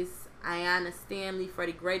Rice, Ayanna Stanley,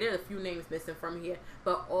 Freddie Gray. There are a few names missing from here,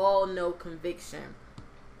 but all no conviction.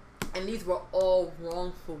 And these were all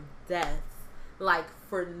wrongful deaths, like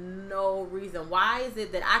for no reason. Why is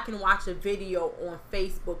it that I can watch a video on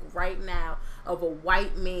Facebook right now of a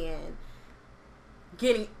white man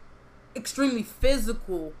getting extremely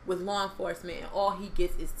physical with law enforcement and all he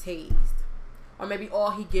gets is tased? Or maybe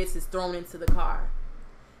all he gets is thrown into the car.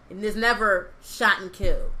 And there's never shot and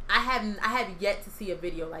killed. I have yet to see a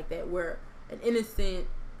video like that where an innocent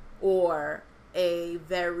or a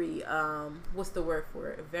very what's the word for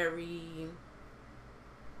it? Very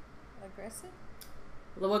aggressive?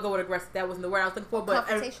 We'll go with aggressive. That wasn't the word I was looking for, but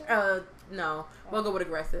no. We'll go with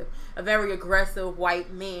aggressive. A very aggressive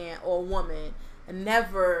white man or woman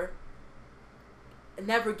never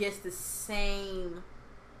gets the same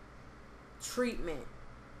treatment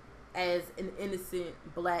as an innocent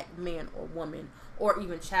black man or woman or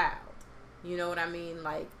even child. You know what I mean?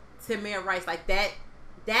 Like Tamir Rice, like that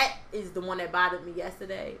is the one that bothered me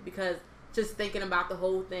yesterday, because just thinking about the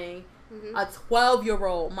whole thing, a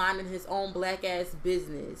 12-year-old minding his own black ass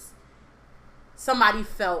business, somebody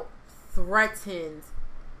felt threatened,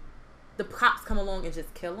 the cops come along and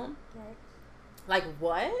just kill him. Right. Like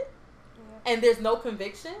what? Yeah. And there's no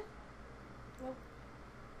conviction? Nope.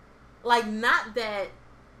 Like not that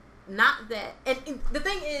and the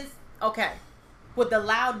thing is, okay, with the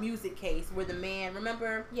Loud Music case where the man,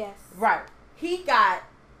 remember? Yes. Right. He got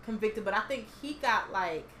convicted, but I think he got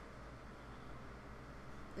like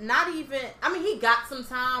not even, I mean, he got some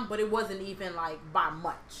time, but it wasn't even like by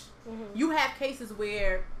much. You have cases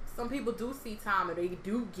where some people do see time and they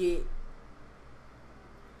do get,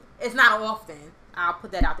 it's not often, I'll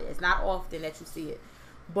put that out there, it's not often that you see it,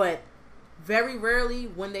 but very rarely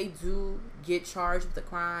when they do get charged with a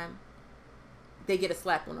crime, they get a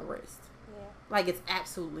slap on the wrist. Yeah. Like it's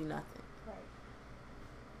absolutely nothing. Right.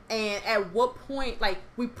 And at what point, like,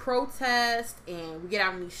 we protest and we get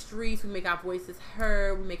out in these streets, we make our voices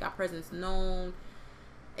heard, we make our presence known.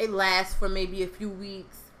 It lasts for maybe a few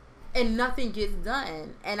weeks and nothing gets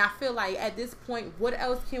done. And I feel like at this point, what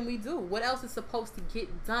else can we do? What else is supposed to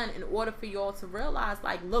get done in order for y'all to realize,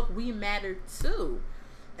 like, look, we matter too.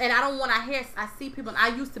 And I don't want to hear, I see people, and I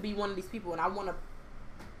used to be one of these people, and I want to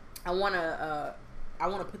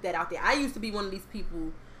put that out there. I used to be one of these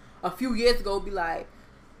people a few years ago, be like,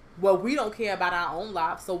 well, we don't care about our own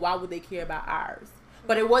lives, so why would they care about ours?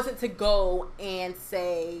 But it wasn't to go and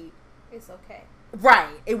say it's okay.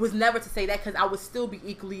 Right. It was never to say that, because I would still be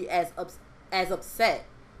equally as upset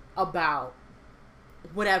about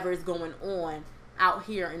whatever is going on out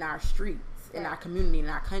here in our streets, in our community, in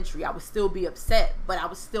our country. I would still be upset, but I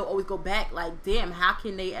would still always go back like, damn, how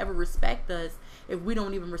can they ever respect us if we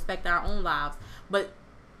don't even respect our own lives? But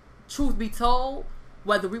truth be told,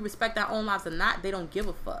 whether we respect our own lives or not, they don't give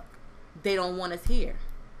a fuck. They don't want us here.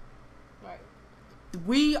 Right.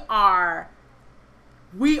 We are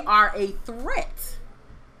a threat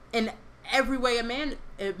in every way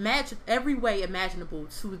imaginable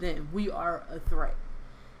to them. We are a threat.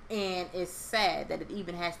 And it's sad that it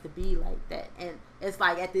even has to be like that. And it's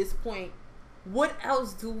like, at this point, what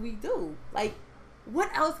else do we do? Like,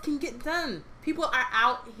 what else can get done? People are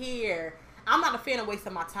out here. I'm not a fan of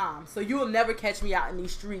wasting my time. So you'll never catch me out in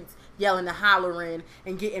these streets yelling and hollering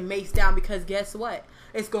and getting maced down, because guess what?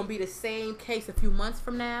 It's going to be the same case a few months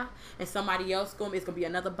from now, and somebody else it's going to be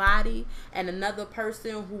another body and another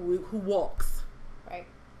person who walks. Right.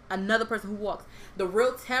 Another person who walks. The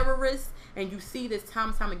real terrorist, and you see this time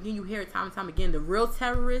and time again, you hear it time and time again, the real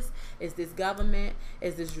terrorist is this government,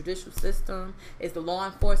 is this judicial system, is the law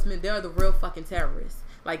enforcement. They're the real fucking terrorists.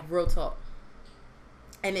 Like, real talk.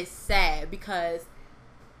 And it's sad, because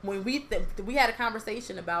when we had a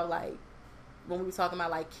conversation about, like, when we were talking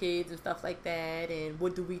about, like, kids and stuff like that, and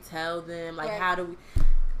what do we tell them, like, how do we,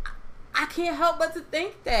 I can't help but to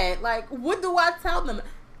think that, like, what do I tell them?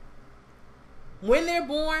 When they're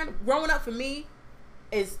born, growing up for me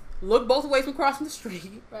is look both ways from crossing the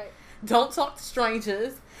street. Right. Don't talk to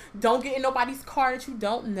strangers. Don't get in nobody's car that you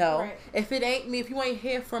don't know. Right. If it ain't me, if you ain't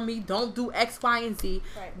hear from me, don't do X, Y, and Z.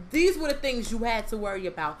 Right. These were the things you had to worry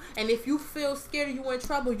about. And if you feel scared or you in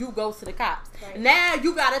trouble, you go to the cops. Right. Now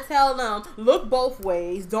you gotta tell them, look both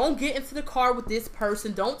ways. Don't get into the car with this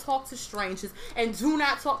person. Don't talk to strangers. And do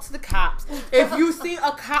not talk to the cops. If you see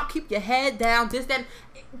a cop, keep your head down. This, that.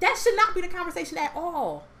 That should not be the conversation at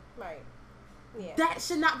all. Right. Yeah. That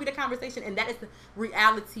should not be the conversation, and that is the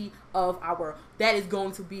reality of our world. That is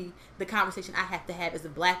going to be the conversation I have to have as a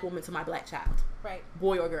black woman to my black child. Right.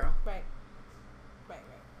 Boy or girl. Right. Right.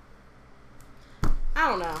 I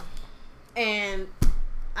don't know. And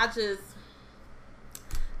I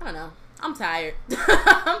don't know. I'm tired.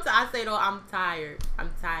 I say though, I'm tired.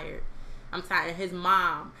 His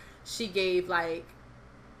mom, she gave like,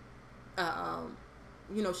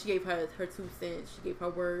 she gave her 2 cents. She gave her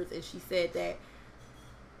words, and she said that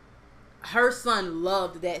her son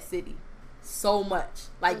loved that city so much.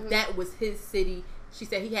 Like, that was his city. She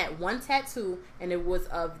said he had 1 tattoo, and it was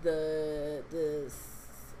of the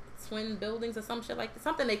twin buildings or some shit like that.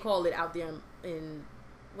 Something they call it out there in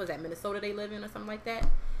what was that, Minnesota they live in or something like that.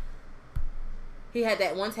 He had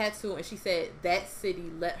that 1 tattoo, and she said that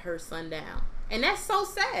city let her son down. And that's so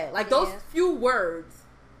sad. Like, those few words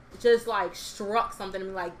just like struck something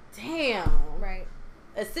and like, damn. Right.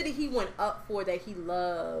 A city he went up for, that he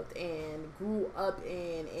loved and grew up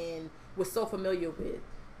in and was so familiar with,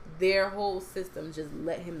 their whole system just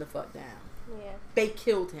let him the fuck down. Yeah. They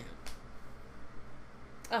killed him.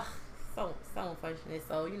 Ugh, so unfortunate.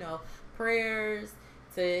 So, prayers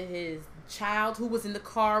to his child who was in the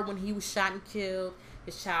car when he was shot and killed,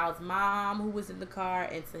 his child's mom who was in the car,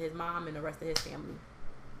 and to his mom and the rest of his family.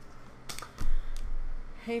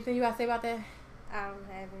 Anything you gotta say about that? I don't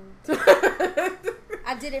have any.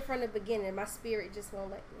 I did it from the beginning. My spirit just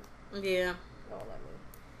won't let me. Yeah. Won't let me.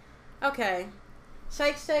 Okay.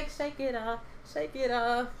 Shake it off. Shake it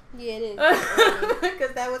off. Yeah, it is.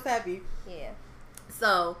 Because that was heavy. Yeah.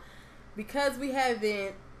 So, because we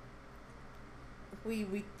haven't,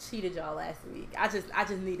 we cheated y'all last week. I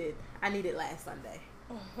needed last Sunday.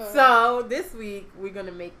 So this week we're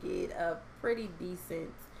gonna make it a pretty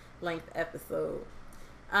decent length episode.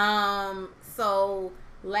 So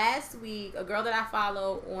last week, a girl that I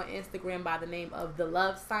follow on Instagram by the name of The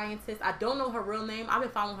Love Scientist. I don't know her real name. I've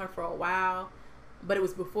been following her for a while, but it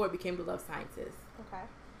was before it became The Love Scientist. Okay.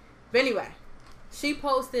 But anyway, she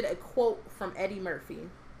posted a quote from Eddie Murphy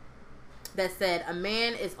that said, "A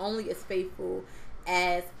man is only as faithful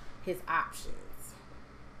as his options."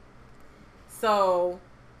 So,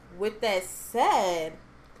 with that said,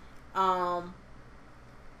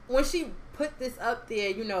 when she put this up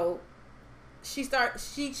there, she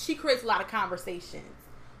creates a lot of conversations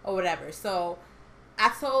or whatever. So I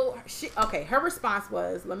told her, her response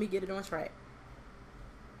was, let me get it on track.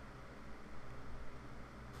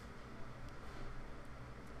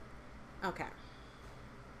 Okay.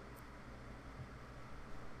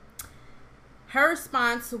 Her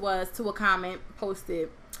response was to a comment posted,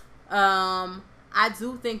 I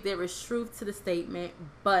do think there is truth to the statement,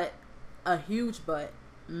 but a huge but.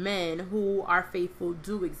 Men who are faithful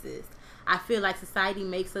do exist. I feel like society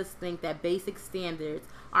makes us think that basic standards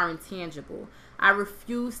are intangible. I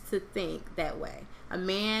refuse to think that way. A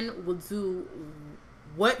man will do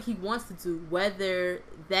what he wants to do, whether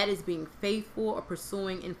that is being faithful or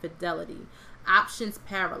pursuing infidelity. Options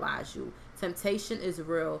paralyze you. Temptation is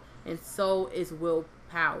real, and so is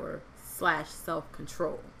willpower /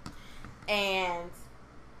 self-control. And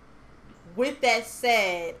with that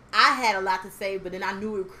said, I had a lot to say, but then I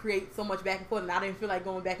knew it would create so much back and forth, and I didn't feel like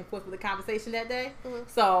going back and forth with the conversation that day. Mm-hmm.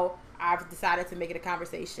 So I've decided to make it a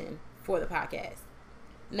conversation for the podcast.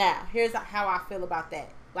 Now, here's how I feel about that.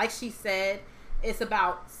 Like she said, it's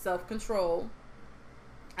about self-control.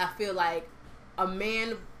 I feel like a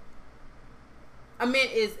man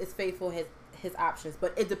is faithful his options,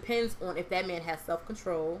 but it depends on if that man has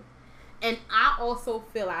self-control. And I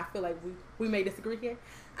feel like we may disagree here.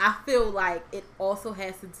 I feel like it also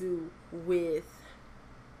has to do with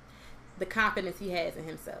the confidence he has in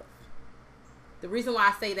himself. The reason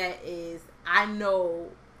why I say that is I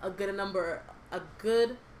know a good number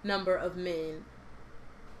of men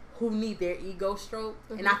who need their ego stroked.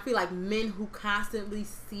 Mm-hmm. And I feel like men who constantly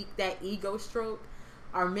seek that ego stroke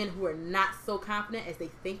are men who are not so confident as they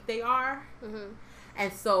think they are. Mm-hmm.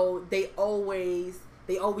 And so they always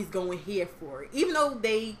go in here for it. Even though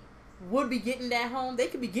they would be getting that home, they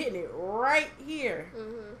could be getting it right here.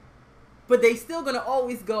 Mm-hmm. But they still gonna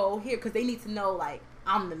always go here because they need to know, like,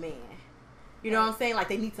 I'm the man. You know what I'm saying? Like,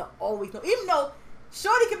 they need to always know. Even though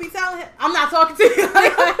Shorty could be telling him, I'm not talking to you. I'm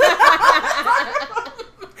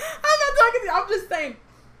talking to you. I'm just saying.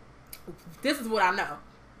 This is what I know.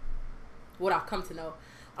 What I've come to know.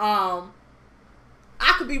 I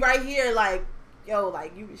could be right here like, yo,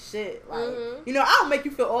 like you shit. Like, you know, I'll make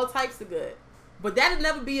you feel all types of good. But that'll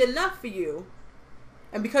never be enough for you.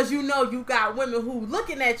 And because you know you got women who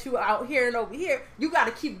looking at you out here and over here, you got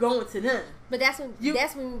to keep going to them. But that's what we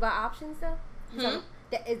mean by options, though.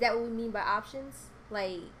 Is that what we mean by options?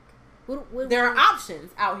 Like, what there are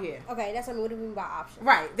options out here. Okay, that's what I mean. What do we mean by options?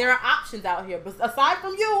 Right, there are options out here. But aside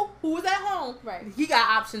from you, who is at home, right, he got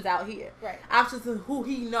options out here. Right, options of who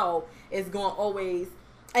he know is going to always.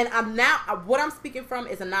 And what I'm speaking from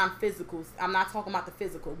is a non-physical. I'm not talking about the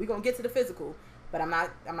physical. We're gonna get to the physical, but I'm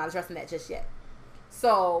not addressing that just yet.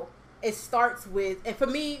 So it starts with, and for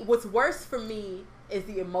me, what's worse for me is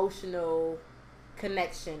the emotional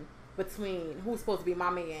connection between who's supposed to be my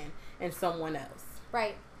man and someone else.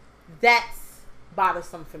 Right. That's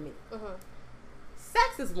bothersome for me.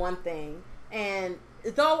 Sex is one thing, and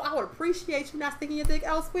though I would appreciate you not sticking your dick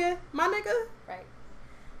elsewhere, my nigga. Right.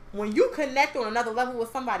 When you connect on another level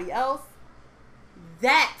with somebody else,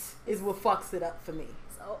 that is what fucks it up for me.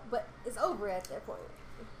 So, but it's over at that point.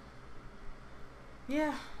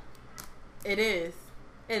 Yeah, it is.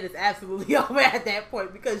 It is absolutely over at that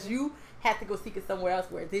point because you had to go seek it somewhere else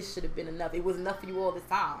where this should have been enough. It was enough for you all this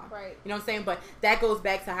time. Right. You know what I'm saying? But that goes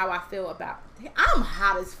back to how I feel about, I'm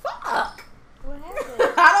hot as fuck. What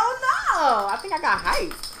happened? I don't know. I think I got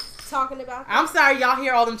hyped. Talking about that? I'm sorry y'all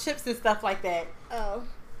hear all them chips and stuff like that. Oh.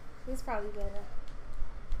 This probably better.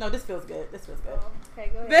 No, this feels good. This feels good. Oh,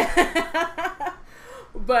 okay, go ahead.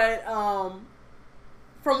 But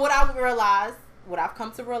from what I've realized, what I've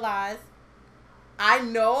come to realize, I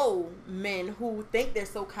know men who think they're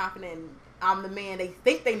so confident I'm the man. They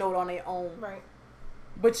think they know it on their own. Right.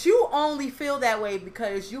 But you only feel that way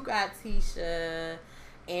because you got Tisha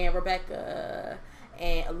and Rebecca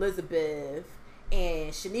and Elizabeth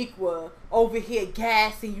and Shaniqua over here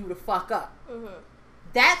gassing you the fuck up.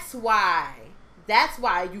 That's why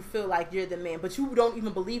you feel like you're the man, but you don't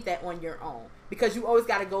even believe that on your own because you always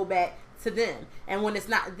got to go back to them. And when it's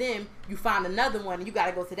not them, you find another one and you got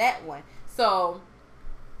to go to that one. So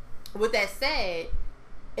with that said,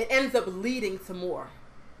 it ends up leading to more.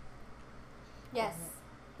 Yes.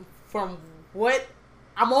 From what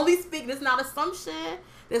I'm only speaking, this is not assumption,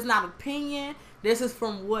 this is not opinion. This is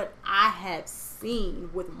from what I have seen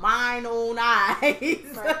with mine own eyes.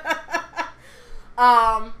 Right.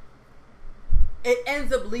 It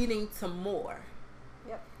ends up leading to more.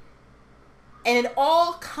 Yep. And it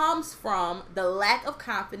all comes from the lack of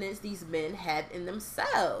confidence these men have in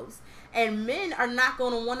themselves. And men are not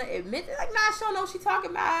going to want to admit it. Like, nah, she don't know what she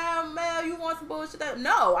talking about. Mel, you want some bullshit?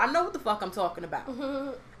 No, I know what the fuck I'm talking about.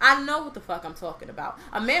 I know what the fuck I'm talking about.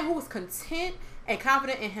 A man who is content and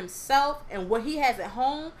confident in himself and what he has at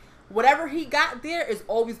home, whatever he got there is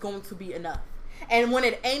always going to be enough. And when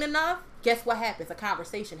it ain't enough, guess what happens? A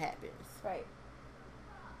conversation happens. Right.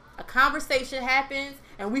 A conversation happens,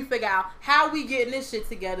 and we figure out how we getting this shit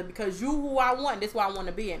together because you who I want, this who I want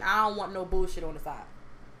to be, and I don't want no bullshit on the side.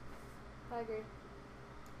 I agree.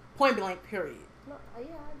 Point blank, period. No, yeah, I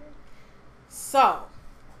agree. So,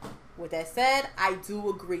 with that said, I do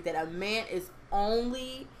agree that a man is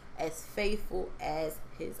only as faithful as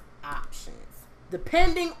his options,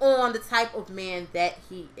 depending on the type of man that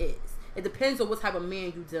he is. It depends on what type of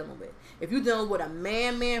man you dealing with. If you dealing with a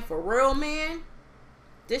man for real man,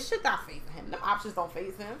 this shit not facing him. Them options don't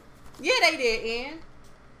face him. Yeah, they did, Ann.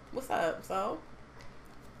 What's up? So,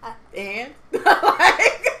 Ann,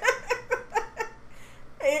 like,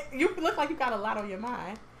 you look like you got a lot on your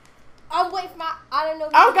mind. I'm waiting for my. I don't know.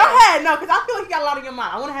 Oh, go ahead. No, because I feel like you got a lot on your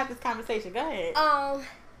mind. I want to have this conversation. Go ahead.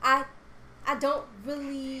 I don't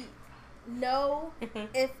really know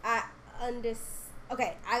if I understand.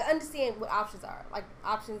 Okay, I understand what options are. Like,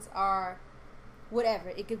 options are whatever.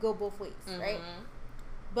 It could go both ways, right?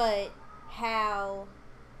 But how...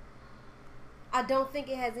 I don't think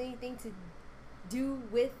it has anything to do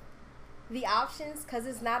with the options, because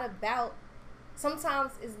it's not about...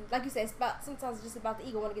 Sometimes, it's like you said, it's about... Sometimes it's just about the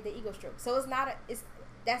ego, want to get the ego stroke. So it's not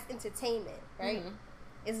that's entertainment, right?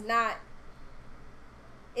 It's not...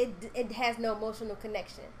 It has no emotional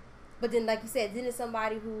connection. But then, like you said, then it's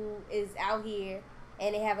somebody who is out here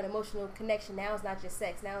and they have an emotional connection. Now it's not just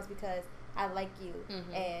sex. Now it's because I like you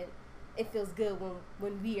and it feels good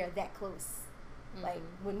when we are that close. Like,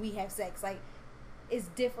 when we have sex. Like, it's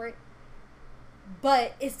different,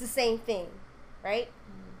 but it's the same thing, right?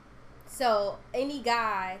 So, any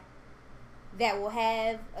guy that will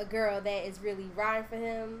have a girl that is really riding for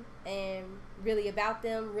him and really about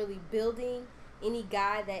them, really building, any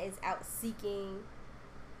guy that is out seeking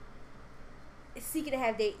seeking to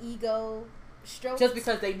have their ego stroked. Just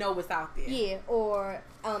because they know what's out there. Yeah, or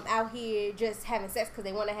out here just having sex because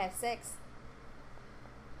they want to have sex.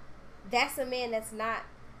 That's a man that's not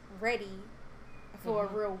ready for a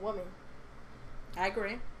real woman. I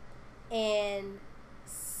agree. And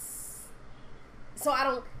so I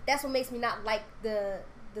don't. That's what makes me not like the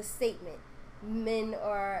statement. Men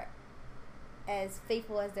are as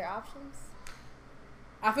faithful as their options.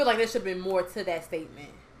 I feel like there should have been more to that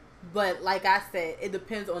statement. But like I said, it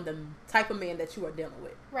depends on the type of man that you are dealing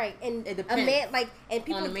with. Right, and it depends. A man and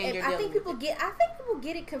people. On the man I think people get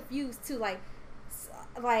it confused too. Like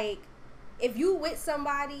if you with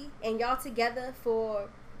somebody and y'all together for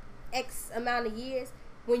X amount of years,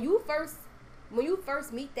 when you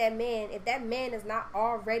first meet that man, if that man is not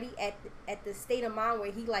already at the state of mind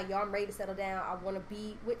where he like, yo, I'm ready to settle down, I want to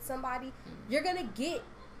be with somebody, you're gonna get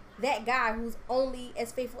that guy who's only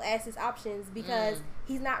as faithful as his options because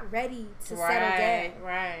he's not ready to settle down.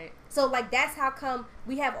 Right. So like that's how come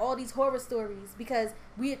we have all these horror stories, because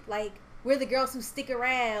we're the girls who stick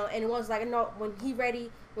around and the ones like, no, when he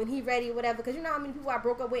ready, whatever. Because you know how many people I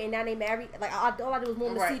broke up with and now they married. Like all I did was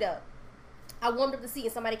warm the seat up. I warmed up the seat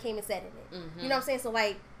and somebody came and sat in it. You know what I'm saying? So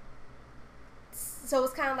like, so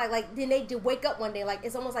it's kind of like then they did wake up one day. Like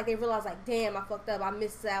it's almost like they realize like, damn, I fucked up. I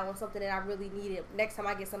missed out on something that I really needed. Next time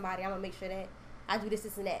I get somebody, I'm gonna make sure that I do this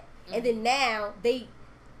and that. And then now they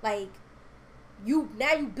you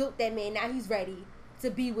built that man. Now he's ready to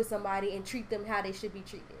be with somebody and treat them how they should be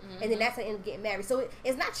treated. And then that's how they end up getting married. So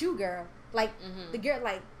it's not you, girl. Like the girl,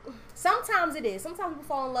 like sometimes it is. Sometimes people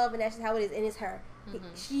fall in love and that's just how it is. And it's her.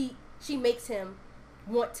 She makes him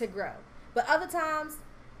want to grow. But other times,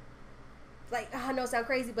 like, I know it sounds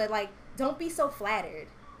crazy, but like, don't be so flattered.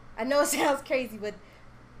 I know it sounds crazy, but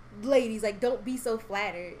ladies, like, don't be so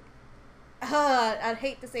flattered. I'd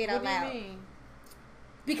hate to say it out loud. What do you mean?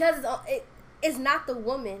 Because it's not the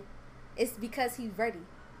woman. It's because he's ready.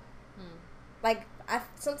 Like,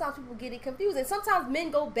 sometimes people get it confused. And sometimes men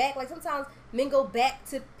go back. Like, sometimes men go back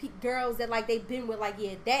to girls that, like, they've been with. Like,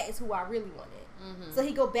 yeah, that is who I really wanted. So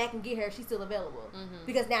he go back and get her. She's still available.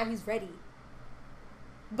 Because now he's ready.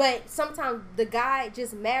 But sometimes the guy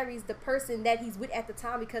just marries the person that he's with at the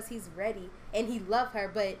time because he's ready. And he loved her,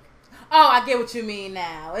 but... Oh, I get what you mean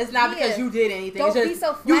now. It's not because you did anything. Don't it's just, be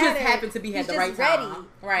so flattered. You just happened to be at the right ready. time.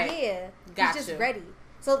 Right. Yeah. Gotcha. He's just ready.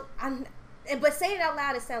 So, but saying it out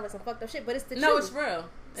loud, it sounds like some fucked up shit, but it's the truth. No, it's real.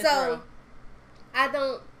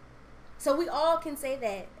 So we all can say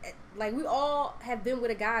that. Like, we all have been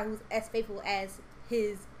with a guy who's as faithful as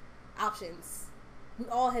his options. We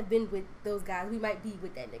all have been with those guys. We might be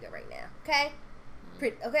with that nigga right now. Okay?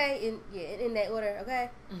 Okay? In that order. Okay?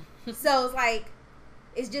 So it's like,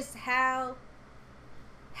 it's just how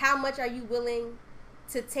much are you willing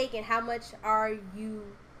to take and how much are you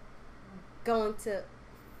going to...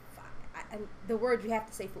 the word you have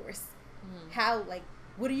to say force. How, like,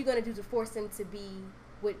 what are you going to do to force him to be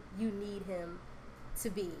what you need him to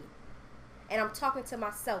be? And I'm talking to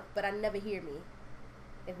myself, but I never hear me,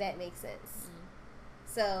 if that makes sense.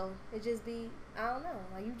 So it just be, I don't know,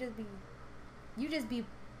 like you just be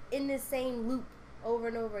in this same loop over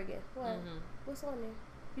and over again. What? What's on there?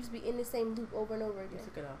 You just be in the same loop over and over again. You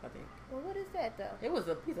took it off, I think. Well, what is that though? It was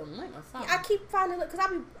a piece of lint or something. Yeah, I keep finding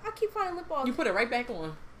lip balms. You put it right back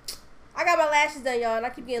on. I got my lashes done, y'all, and I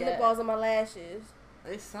keep getting lip balms on my lashes.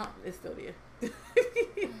 It's something. It's still there.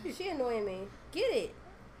 She annoying me. Get it.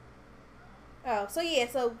 Oh, so yeah,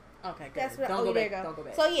 so okay, good. That's what. Don't go back. Don't go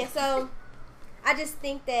back. So yeah, so I just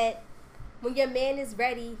think that when your man is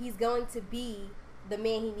ready, he's going to be the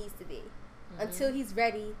man he needs to be. Until he's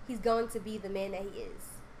ready, he's going to be the man that he is.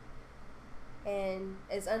 And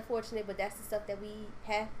it's unfortunate, but that's the stuff that we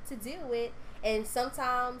have to deal with. And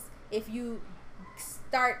sometimes if you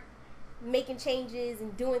start making changes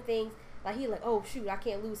and doing things, like he's like, oh shoot, I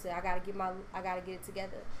can't lose it. I gotta get it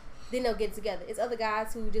together. Then they'll get it together. It's other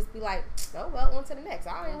guys who just be like, oh well, on to the next.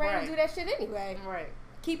 I ain't ready to do that shit anyway. Right.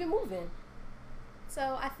 Keep it moving.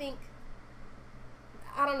 So I think,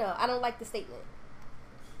 I don't know. I don't like the statement.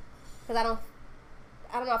 Because I don't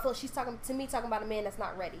know. I feel she's talking about a man that's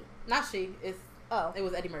not ready. Not she. It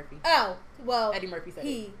was Eddie Murphy. Oh, well. Eddie Murphy said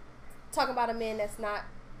he talking about a man that's not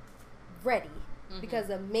ready. Because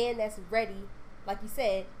a man that's ready, like you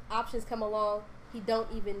said, options come along, he don't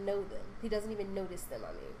even know them. He doesn't even notice them,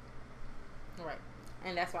 I mean. Right.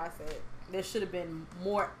 And that's why I said there should have been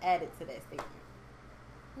more added to that statement.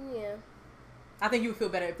 Yeah. I think you would feel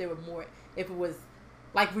better if there were more, if it was,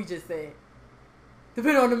 like we just said,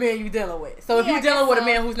 depending on the man you're dealing with. So if you're dealing with a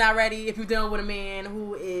man who's not ready, if you're dealing with a man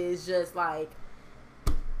who is just like,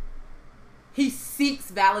 he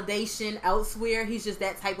seeks validation elsewhere. He's just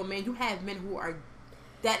that type of man. You have men who are,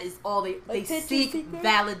 that is all they seek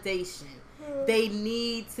validation. They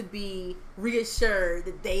need to be reassured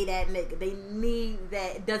that they that nigga. They need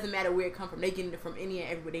that. It doesn't matter where it come from. They get it from any and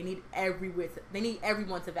everywhere. They need they need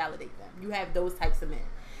everyone to validate them. You have those types of men,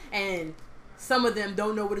 and some of them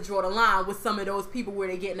don't know where to draw the line with some of those people where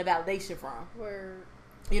they're getting the validation from. Word.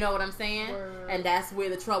 You know what I'm saying? Word. And that's where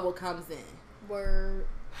the trouble comes in. Word.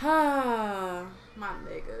 My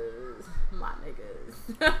niggas.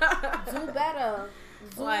 Do better.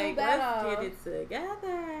 Do like, better. let's get it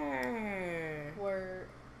together. Word.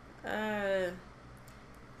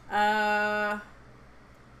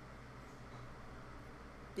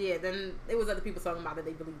 Yeah, then there was other people talking about that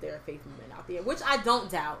they believe there are faithful men out there, which I don't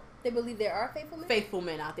doubt. They believe there are faithful men? Faithful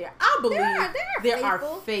men out there. I believe there are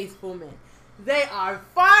faithful. faithful men. They are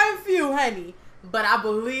far and few, honey, but I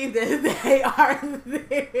believe that they are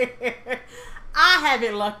there. I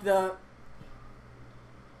haven't lucked up.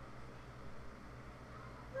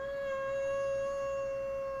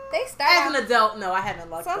 They start As an adult, no, I haven't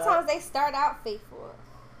lucked up. Sometimes they start out faithful,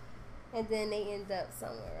 and then they end up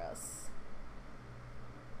somewhere else.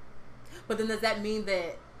 But then does that mean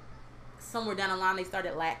that somewhere down the line they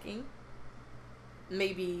started lacking?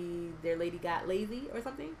 Maybe their lady got lazy or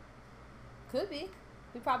something? Could be.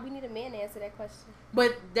 We probably need a man to answer that question.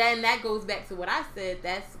 But then that goes back to what I said.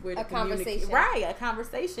 That's where the conversation. Right, a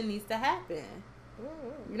conversation needs to happen.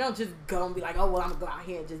 Mm-hmm. You don't just go and be like, oh, well, I'm going to go out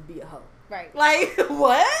here and just be a hoe. Right. Like,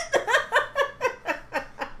 what?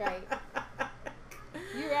 Right.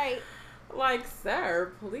 You're right. Like,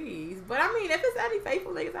 sir, please. But I mean, if there's any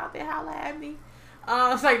faithful niggas out there, holla at me.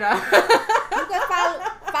 It's like, no. You can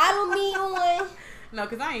follow me on. No,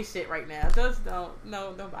 because I ain't shit right now. Just don't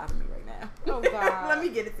bother me right now. Oh, God. Let me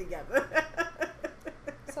get it together.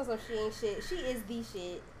 So she ain't shit. She is the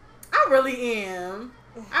shit. I really am.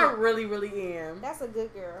 I really, really am. That's a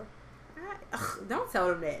good girl. Don't tell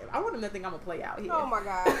them that. I want them to think I'm a play out here. Oh, my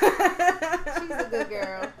God. She's a good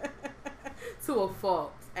girl. To a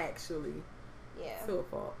fault, actually. Yeah. To a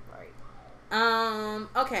fault. Right.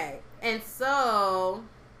 Okay. And so,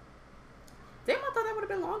 damn, I thought that would have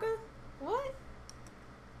been longer. What?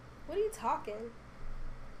 What are you talking?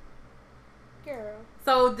 Girl.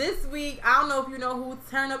 So this week, I don't know if you know who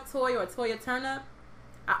Turn Up Toy or Toya Turn Up.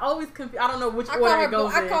 I always I don't know which order it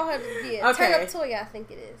goes in. I call her, yeah. Okay. Turn Up Toya, I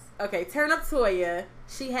think it is. Okay, Turn Up Toya.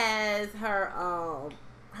 She has her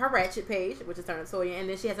Ratchet page, which is Turn Up Toya, and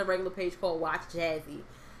then she has a regular page called Watch Jazzy.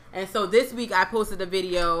 And so this week I posted a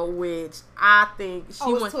video which I think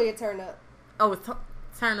she wants Toya Turn Up. Oh, it's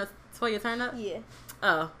Toya Turn Up? Yeah.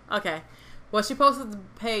 Oh, okay. Well, she posted the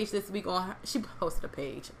page this week she posted a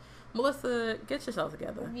page. Melissa, get yourself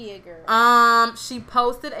together. Yeah, girl. She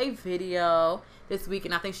posted a video this week,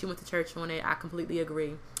 and I think she went to church on it. I completely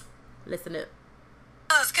agree. Listen up.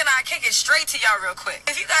 Can I kick it straight to y'all real quick?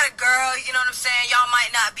 If you got a girl, you know what I'm saying, y'all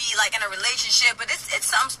might not be like in a relationship, but it's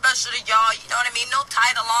something special to y'all, you know what I mean? No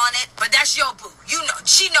title on it, but that's your boo. You know,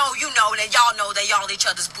 you know that y'all each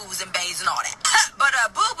other's boos and bays and all that. But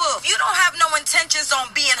boo-boo, if you don't have no intentions on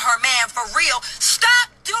being her man for real, stop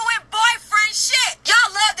doing boyfriend shit.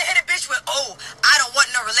 Y'all love to hit a bitch with, oh, I don't want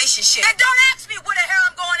no relationship. And don't ask me where the hell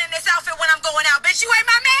I'm going in this outfit when I'm going out. Bitch, you ain't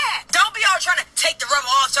my man. Don't be all trying to take the rubber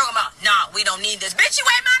off talking about, nah, we don't need this. Bitch, you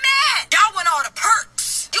ain't my man. Y'all want all the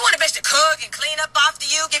perks. You want a bitch to cook and clean up after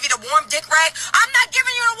you, give you the warm dick rag. I'm not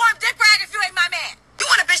giving you the warm dick rag if you ain't my man. You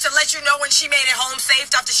want a bitch to let you know when she made it home safe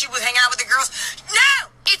after she was hanging out with the girls? No,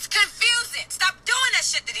 it's confusing. Stop doing that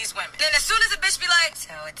shit to these women. Then as soon as a bitch be like, so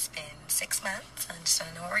it's been 6 months, I just want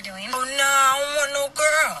to know what we're doing. Oh, no, I don't want no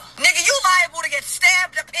girl. Nigga, you liable to get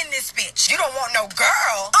stabbed up in this bitch. You don't want no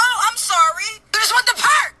girl. Oh, I'm sorry. You just want the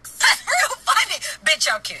perks. That's real funny. Bitch,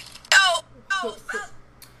 I'll kill you.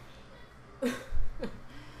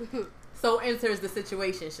 So enters the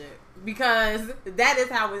situationship, because that is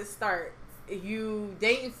how it starts. You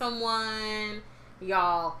dating someone,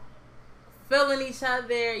 y'all feeling each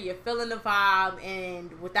other, you're feeling the vibe,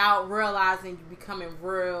 and without realizing, you becoming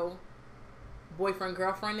real boyfriend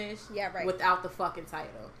girlfriendish. Yeah, right. Without the fucking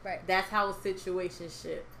title. Right. That's how a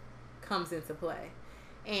situationship comes into play.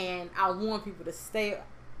 And I want people to stay.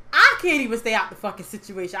 I can't even stay out the fucking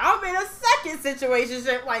situation. I'm in a second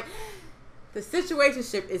situationship. Like, the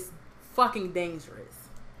situationship is fucking dangerous,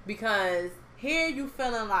 because here you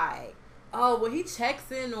feeling like, oh, well, he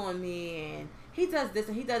checks in on me and he does this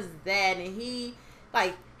and he does that, and he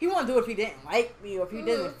won't do it if he didn't like me or if he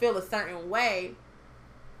didn't feel a certain way.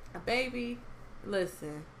 Baby,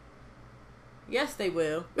 listen. Yes, they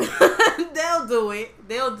will. They'll do it.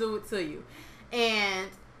 They'll do it to you. And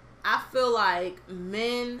I feel like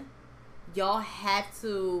men y'all have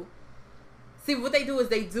to see what they do is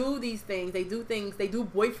they do these things. They do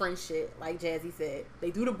boyfriend shit, like Jazzy said.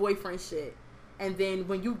 They do the boyfriend shit. And then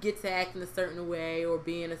when you get to acting a certain way or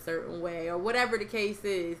being a certain way or whatever the case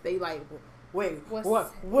is, they like, wait,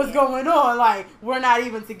 what's going on? Like, we're not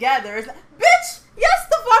even together. It's like, bitch, yes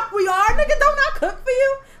the fuck we are. Nigga, don't I cook for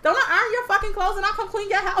you? Don't I iron your fucking clothes and I come clean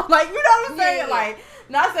your house? Like, you know what I'm saying? Yeah. Like,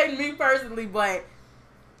 not saying me personally, but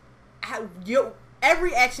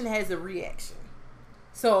every action has a reaction.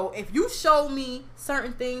 So if you show me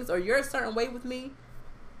certain things or you're a certain way with me,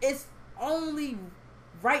 it's only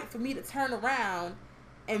right for me to turn around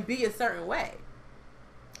and be a certain way.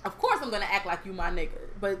 Of course I'm going to act like you my nigga,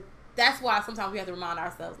 but that's why sometimes we have to remind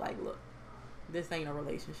ourselves, like, look, this ain't a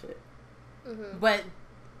relationship. Mm-hmm. But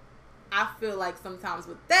I feel like sometimes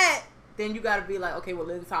with that, then you got to be like, okay, well,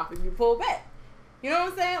 it's time for you to pull back. You know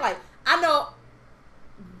what I'm saying? Like, I know,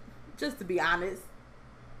 just to be honest,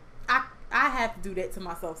 I have to do that to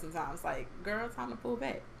myself sometimes. Like, girl, time to pull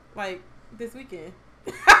back. Like, this weekend.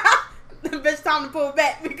 Bitch, time to pull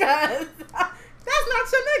back because that's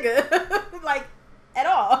not your nigga. Like, at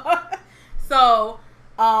all. So,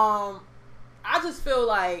 I just feel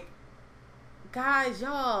like, guys,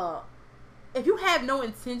 y'all, if you have no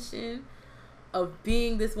intention of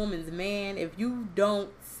being this woman's man, if you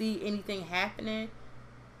don't see anything happening,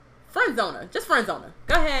 friend zone her. Just friend zone her.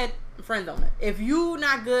 Go ahead, friend zone her. If you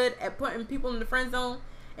not good at putting people in the friend zone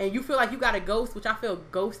and you feel like you got a ghost, which I feel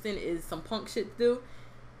ghosting is some punk shit to do,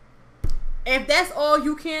 if that's all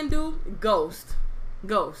you can do, ghost.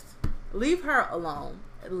 Leave her alone.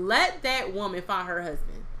 Let that woman find her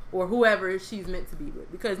husband or whoever she's meant to be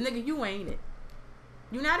with, because nigga, you ain't it.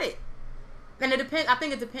 You not it. And it depends. I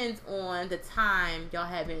think it depends on the time y'all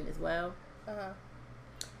have in as well.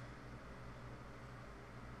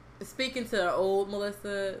 Speaking to the old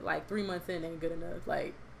Melissa, like 3 months in ain't good enough.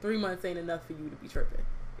 Like 3 months ain't enough for you to be tripping.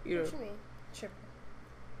 You know? What you mean? Tripping?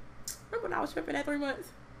 Remember when I was tripping at 3 months?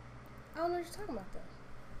 I don't know what you're talking about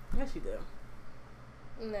though. Yes, you do.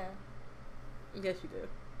 No. Yes, you do.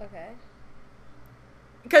 Okay.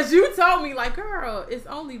 Because you told me, like, girl, it's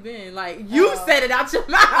only been, like, you said it out your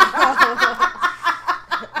mouth.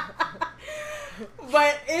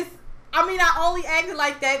 But I mean, I only acted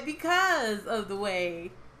like that because of the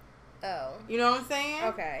way. Oh. You know what I'm saying?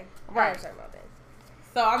 Okay. Right. I understand about that.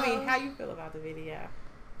 So, I mean, how you feel about the video?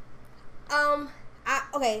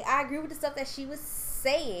 I agree with the stuff that she was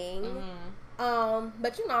saying. Mm-hmm.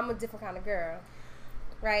 But you know, I'm a different kind of girl.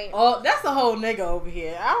 Right? Oh, that's a whole nigga over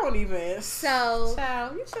here. I don't even. So.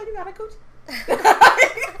 Child, you sure you got a coochie?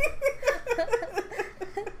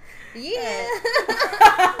 Yeah.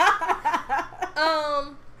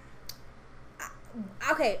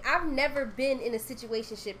 Okay, I've never been in a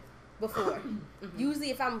situationship before. Mm-hmm.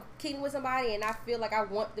 Usually if I'm kicking with somebody and I feel like I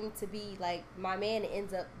want them to be like my man, it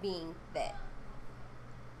ends up being that.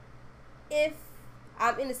 If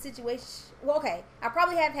I'm in a situation, well, okay, I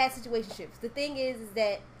probably have had situationships. The thing is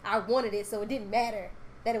that I wanted it, so it didn't matter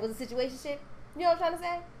that it was a situationship. You know what I'm trying to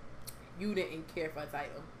say? You didn't care for a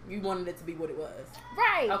title. You wanted it to be what it was.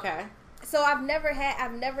 Right. Okay. So I've never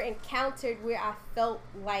encountered where I felt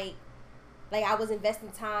like I was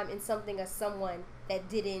investing time in something or someone that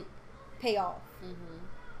didn't pay off. Mm-hmm.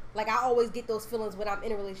 Like, I always get those feelings when I'm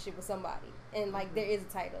in a relationship with somebody. And, like, there is a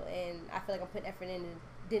title. And I feel like I'm putting effort in and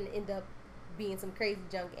didn't end up being some crazy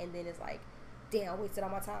junk. And then it's like, damn, I wasted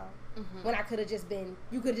all my time. Mm-hmm. When you could have just been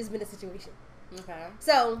a situation. Okay.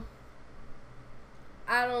 So,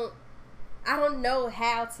 I don't know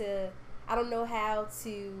how to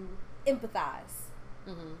empathize.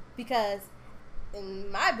 Mm-hmm. Because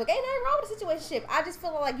in my book, ain't nothing wrong with a situationship. I just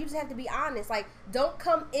feel like you just have to be honest. Like, don't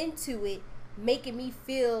come into it making me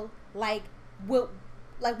feel like what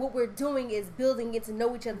we're doing is building get to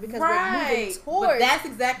know each other because we're moving towards. But that's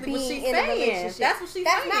exactly what she's saying. That's what she's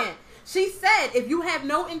saying. She said, if you have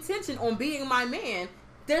no intention on being my man,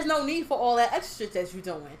 there's no need for all that extra shit that you're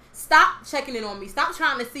doing. Stop checking in on me. Stop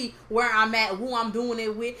trying to see where I'm at, who I'm doing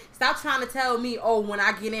it with. Stop trying to tell me, when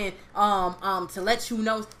I get in, to let you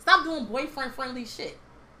know. Stop doing boyfriend friendly shit.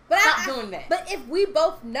 But stop doing that. But if we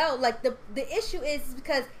both know, like the issue is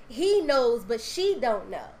because he knows, but she don't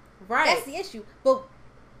know. Right. That's the issue. But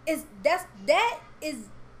that is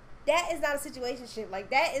not a situationship.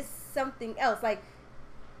 Like, that is something else. Like,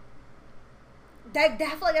 that I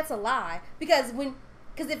feel like that's a lie because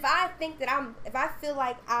if I think that if I feel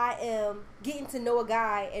like I am getting to know a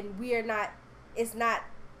guy and we don't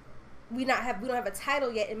have a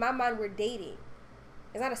title yet, in my mind we're dating.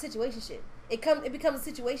 It's not a situationship. It becomes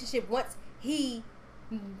a situationship once he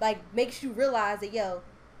like makes you realize that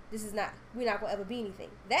we're not gonna ever be anything.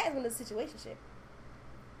 That is when it's a situationship.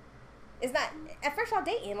 It's not. At first, y'all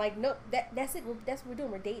dating. Like, no, that's it. That's what we're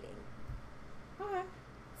doing. We're dating. Okay.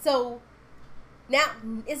 So now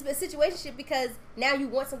it's a situationship because now you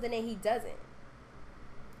want something that he doesn't.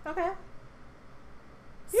 Okay.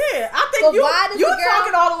 Yeah, I think But you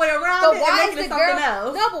talking all the way around But it why and is making the it girl? something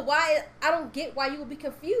else. No, but why? I don't get why you would be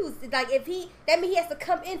confused. Like that means he has to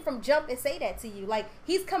come in from jump and say that to you. Like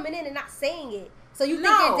he's coming in and not saying it. So you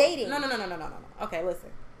think you're dating? No. Okay, listen.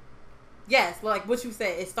 Yes, like what you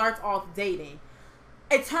said, it starts off dating.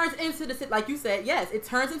 It turns into like you said, yes, it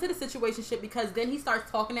turns into the situationship because then he starts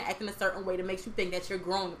talking and acting a certain way that makes you think that you're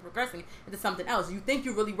growing and progressing into something else. You think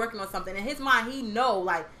you're really working on something. In his mind, he know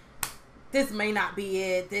like this may not be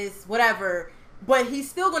it, this whatever, but he's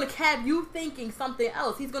still gonna have you thinking something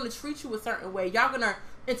else. He's gonna treat you a certain way. Y'all gonna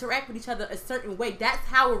interact with each other a certain way. That's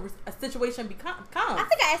how a situation comes. I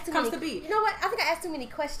think I asked too many. To be. You know what? I think I asked too many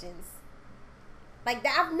questions. Like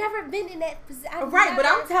that, I've never been in that position. Right, but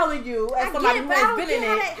I'm telling you, as somebody who has been in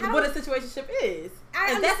it, what a situationship is.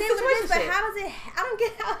 I and that's a understand what it is, but situationship. how does it? I don't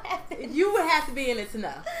get how it happens. You would have to be in it to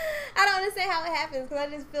know. I don't understand how it happens because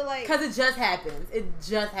I just feel like because it just happens. It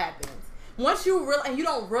just happens. Once you realize, and you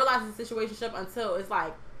don't realize it's a situationship until it's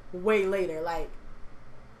like way later. Like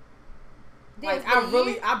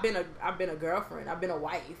I've been a girlfriend. I've been a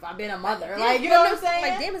wife. I've been a mother. Like you know what I'm saying?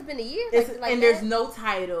 Like damn, it's been a year. And there's no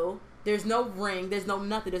title. There's no ring. There's no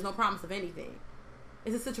nothing. There's no promise of anything.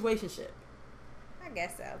 It's a situationship. I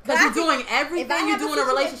guess so. Because you're doing everything you do in a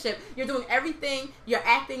relationship. You're doing everything. You're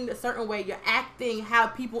acting a certain way. You're acting how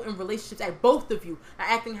people in relationships act. Both of you are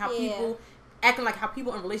acting how acting like how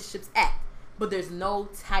people in relationships act. But there's no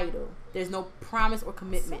title. There's no promise or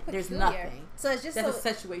commitment. So there's nothing. So it's just that's a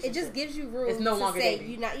situation. It just gives you room. It's no longer say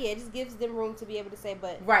dating. you're not. Yeah, it just gives them room to be able to say,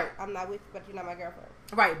 "But right, I'm not with you, but you're not my girlfriend."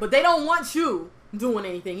 Right, but they don't want you doing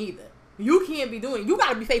anything either. You can't be doing. You got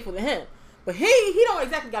to be faithful to him. But he don't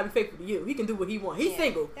exactly got to be faithful to you. He can do what he wants. He's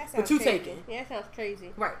single, but you taking. Yeah, that sounds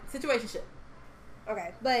crazy. Right, situationship.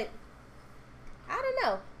 Okay, but I don't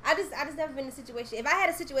know. I just never been in a situation. If I had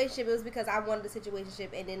a situationship, it was because I wanted a situationship,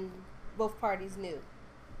 and then both parties knew.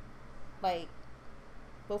 Like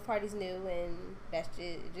both parties knew, and that's just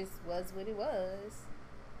it. Just was what it was.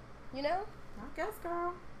 You know. I guess,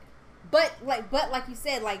 girl. But like you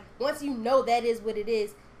said, like once you know that is what it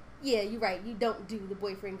is. Yeah, you're right. You don't do the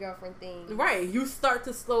boyfriend-girlfriend thing. Right. You start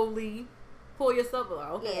to slowly pull yourself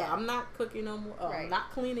out. Okay, yeah. I'm not cooking no more. Oh, right. I'm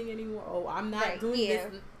not cleaning anymore. Oh, I'm not doing this.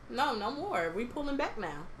 No more. We pulling back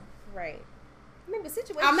now. Right. I mean, but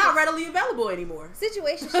situationships... I'm not readily available anymore.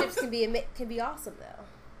 Situationships can be awesome,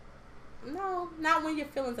 though. No, not when your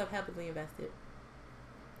feelings are heavily invested.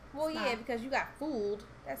 Well, yeah, because you got fooled.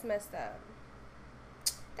 That's messed up.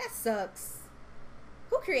 That sucks.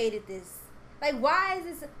 Who created this? Like, why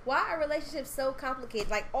are relationships so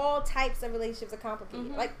complicated? Like, all types of relationships are complicated.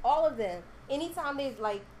 Mm-hmm. Like, all of them. Anytime there's,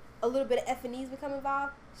 like, a little bit of F&E's become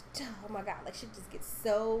involved, oh, my God. Like, shit just gets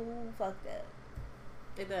so fucked up.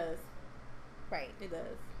 It does. Right. It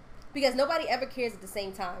does. Because nobody ever cares at the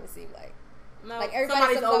same time, it seems like. No, like,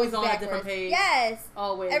 somebody's always on backwards. a different page. Yes.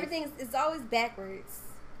 Always. It's always backwards.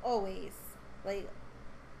 Always. Like,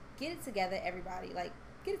 get it together, everybody. Like,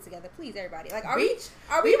 get it together, please, everybody. Like, are we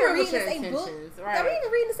even reading the same book? Right. Are we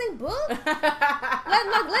even reading the same book? let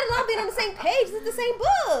alone being on the same page. It's the same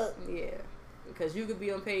book. Yeah, because you could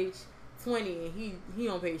be on page 20 and he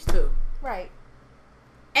on page 2. Right.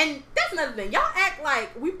 And that's another thing. Y'all act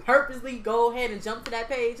like we purposely go ahead and jump to that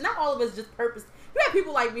page. Not all of us just purpose. You have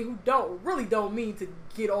people like me who don't mean to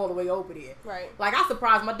get all the way over there. Right. Like, I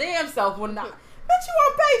surprised my damn self when I... But you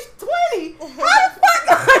on page 20? How the fuck?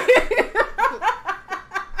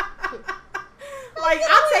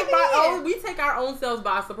 Like, we take our own selves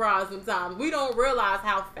by surprise sometimes. We don't realize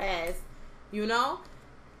how fast, you know?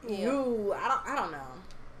 Yeah. I don't know.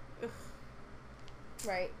 Ugh.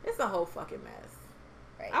 Right. It's a whole fucking mess.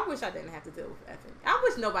 Right. I wish I didn't have to deal with effing. I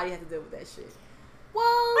wish nobody had to deal with that shit. Well,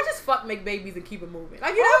 I just make babies and keep it moving.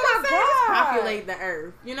 Like, you know what I'm saying? Just populate the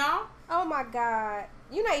earth, you know? Oh my God.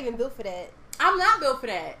 You're not even built for that. I'm not built for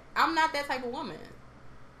that. I'm not that type of woman.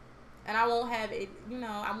 And I won't have it,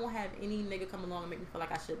 I won't have any nigga come along and make me feel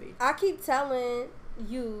like I should be. I keep telling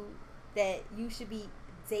you that you should be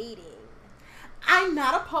dating. I'm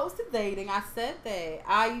not opposed to dating. I said that.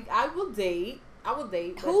 I will date. I will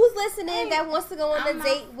date. Who's listening that wants to go on a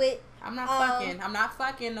date with... I'm not fucking. I'm not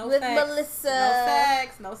fucking. No with sex. Melissa.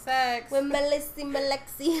 No sex. With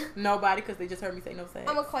Malexi. Nobody, because they just heard me say no sex.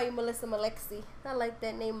 I'm going to call you Melissa Malexi. I like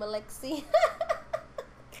that name, Malexi.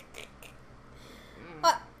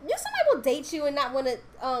 Somebody will date you and not want to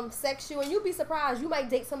sex you, and you'll be surprised. You might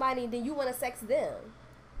date somebody and then you want to sex them.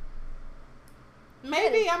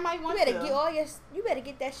 Maybe I might want you to. You better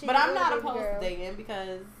get that shit. But I'm not baby opposed girl. to dating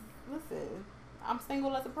because, listen, I'm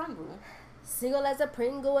single as a Pringle. Single as a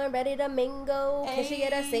Pringle and ready to mingle. Can she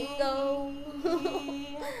get a single?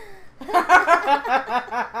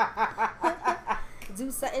 Do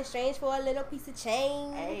something strange for a little piece of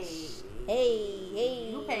change. Hey.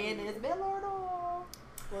 You paying this bill or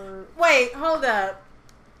no? Wait, hold up.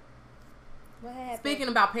 What happened? Speaking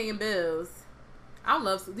about paying bills, I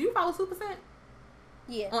love. Do you follow Super Scent?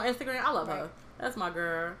 Yeah. On Instagram, I love Right. her. That's my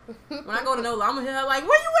girl. When I go to NOLA, I'm gonna hit her like,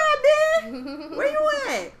 "Where you at, bitch? Where you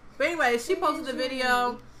at?" But anyway, she posted the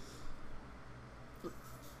video.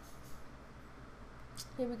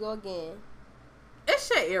 Here we go again. It's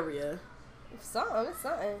your area. It's something. It's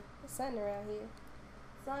something around here.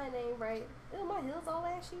 Something ain't right. Ew, my heels all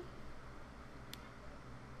ashy.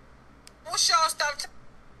 What's y'all stop? What's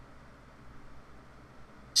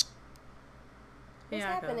Here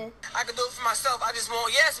I go. happening? I can do it for myself. I just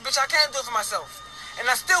want, yes, bitch, I can do it for myself. And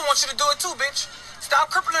I still want you to do it too, bitch.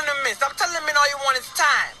 Stop crippling the men. Stop telling the men all you want is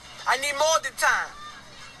time. I need more than time.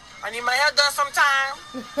 I need my hair done sometime.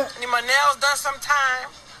 I need my nails done sometime.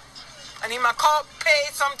 I need my car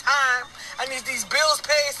paid sometime. I need these bills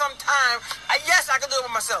paid sometime. Yes, I can do it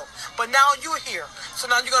with myself. But now you here. So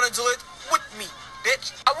now you're going to do it with me,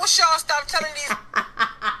 bitch. I wish y'all stop telling these...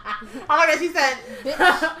 Oh my God, she said,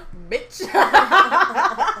 bitch.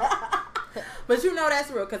 But you know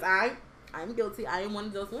that's real, because I'm guilty. I am one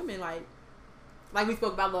of those women, like we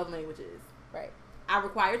spoke about love languages. Right. I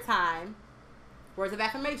require time, words of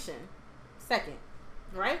affirmation, second,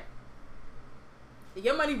 right?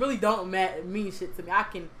 Your money really don't mean shit to me. I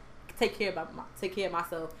can take care of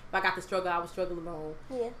myself. If I got to struggle, I was struggling alone.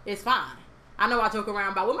 Yeah. It's fine. I know I joke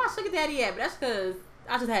around about where my sugar daddy at, but that's because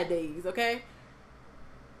I just had days, okay?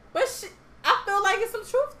 But I feel like it's some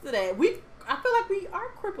truth to that. I feel like we are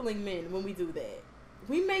crippling men when we do that.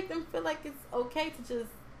 We make them feel like it's okay to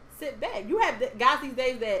just sit back. You have guys these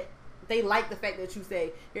days that they like the fact that you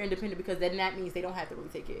say you're independent, because then that means they don't have to really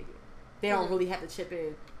take care of you. They don't really have to chip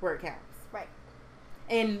in where it counts. Right.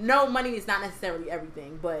 And no, money is not necessarily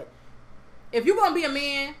everything, but if you're going to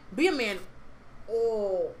be a man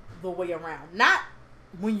all the way around. Not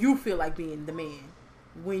when you feel like being the man.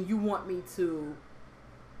 When you want me to...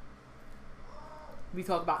 We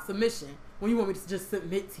talk about submission. When you want me to just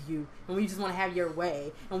submit to you, and when you just want to have your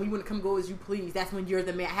way, and when you want to come go as you please, that's when you're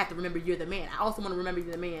the man. I have to remember you're the man. I also want to remember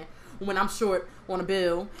you're the man when I'm short on a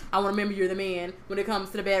bill. I want to remember you're the man when it comes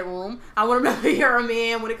to the bedroom. I want to remember you're a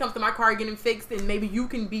man when it comes to my car getting fixed, and maybe you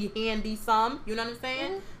can be handy some. You know what I'm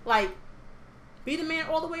saying? Mm-hmm. Like, be the man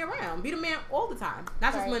all the way around. Be the man all the time.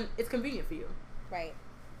 Not just when it's convenient for you. Right.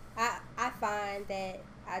 I find that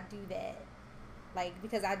I do that, like,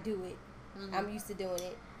 because I do it. Mm-hmm. I'm used to doing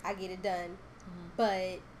it. I get it done. Mm-hmm.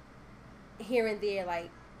 But here and there, like,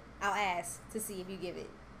 I'll ask to see if you give it,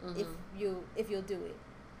 if you'll do it.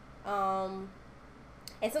 And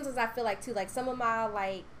sometimes I feel like too, like some of my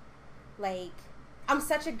like I'm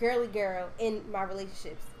such a girly girl in my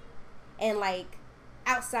relationships, and like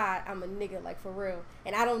outside I'm a nigga, like for real.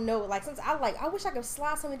 And I don't know, like sometimes I wish I could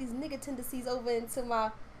slide some of these nigga tendencies over into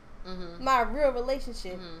my my real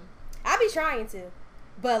relationship. I be trying to,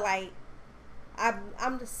 but like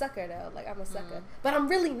I'm the sucker though. Like I'm a sucker, but I'm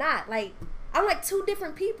really not. Like I'm like two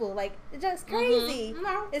different people. Like it's just crazy.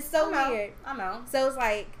 No, it's so weird. I know. So it's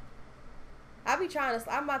like I be trying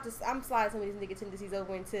to. I'm sliding some of these nigga tendencies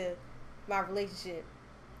over into my relationship.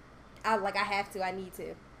 I have to. I need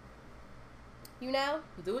to. You know.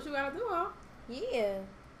 Do what you gotta do, huh? Yeah.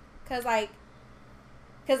 Cause I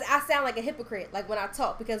sound like a hypocrite, like when I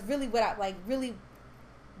talk, because really what I like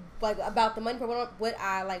about the money part, what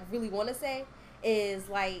I like really want to say is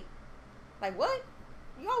like what?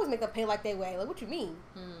 You always make them pay like they way. Like what you mean?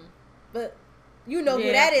 But you know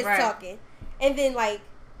who that is talking. And then like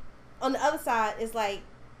on the other side it's like,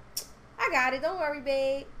 I got it, don't worry,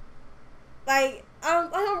 babe. Like I'm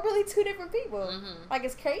really two different people. Like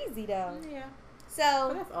it's crazy though. Yeah.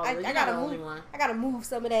 So I gotta move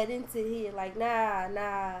some of that into here. Like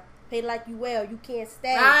nah, pay like you well. You can't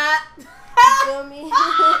stay. You feel me?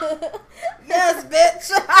 Yes,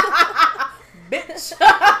 bitch. Bitch.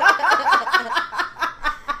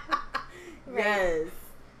 Yes.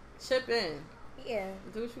 Chip in. Yeah.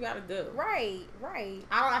 Do what you gotta do. Right.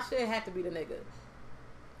 I shouldn't have to be the nigga.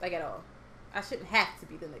 Like at all. I shouldn't have to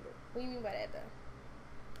be the nigga. What do you mean by that though?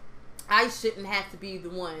 I shouldn't have to be the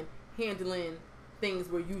one handling things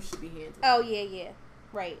where you should be handling. Oh yeah.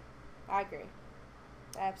 Right. I agree.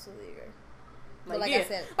 I absolutely agree. Like I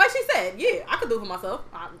said, like she said, yeah, I could do it for myself.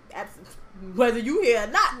 Whether you here or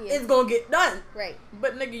not, it's gonna get done. Right.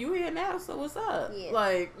 But nigga, you here now, so what's up? Yeah.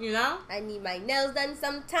 Like, you know? I need my nails done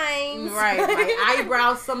sometimes. Right. My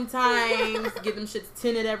eyebrows sometimes. Get them shits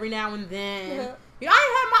tinted every now and then. You know, I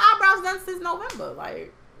ain't had my eyebrows done since November.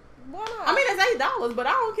 Like, why not? I mean, it's $8, but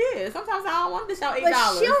I don't care. Sometimes I don't want to dish out $8.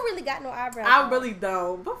 But she don't really got no eyebrows. I really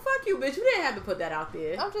don't. But fuck you, bitch. You didn't have to put that out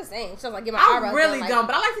there. I'm just saying. She was like, get my eyebrows I really done. don't,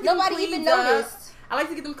 but I like to get nobody them even cleaned up. noticed. I like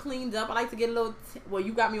to get them cleaned up. I like to get a little. Well,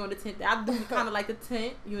 you got me on the tint. I do kind of like the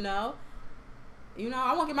tint, you know. You know,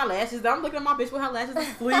 I want to get my lashes done. I'm looking at my bitch with her lashes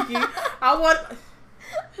fleeky.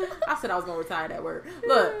 I said I was gonna retire that word.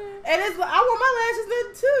 Look, and it's. I want my lashes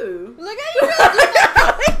done too. Look at you.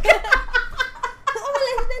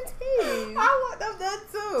 I want them done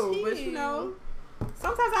too. But you know,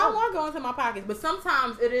 sometimes I don't want to go into my pockets. But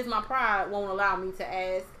sometimes it is my pride won't allow me to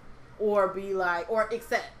ask or be like or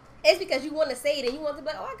accept. It's because you want to say it and you want to be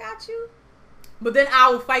like, oh, I got you. But then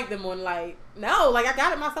I will fight them on like, no, like I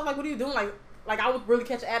got it myself. Like, what are you doing? Like I would really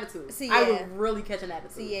catch an attitude. See, I would really catch an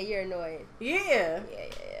attitude. See, yeah, you're annoying. Yeah.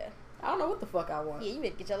 Yeah. I don't know what the fuck I want. Yeah, you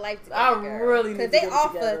need to get your life together. I really need to get it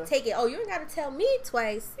offer together. Take it. Oh, you ain't got to tell me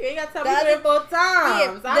twice. You ain't got to tell me 3 or 4 times.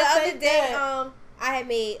 Yeah, the other day, that. I had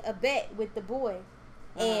made a bet with the boy,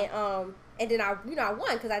 and then I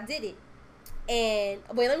won because I did it. And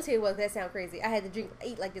wait, let me tell you what. That sounds crazy. I had to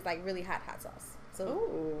eat like this, like really hot sauce. So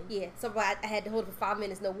ooh. Yeah, so I had to hold it for 5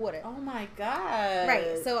 minutes, no water. Oh my god!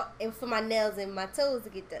 Right. So it was for my nails and my toes to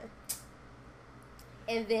get done.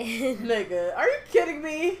 And then, nigga, are you kidding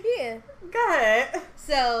me? Yeah. Go ahead.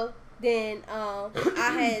 So then, I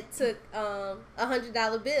had took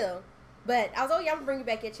 $100 bill, but I was I'm gonna bring you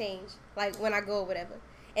back your change, like when I go or whatever.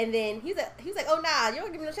 And then he was like, oh nah, you don't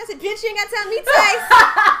give me no chance. I said, bitch, you ain't gotta tell me twice.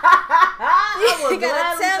 You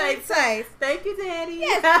gotta tell me twice. Thank you, Daddy.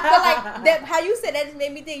 Yes, but like that, how you said that just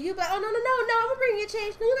made me think. You be like, oh no, I'm gonna bring you your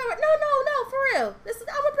change. No, you gotta, no, for real.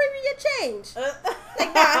 I'm gonna bring you your change.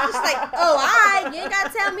 Like nah, it's just like, oh, alright, you ain't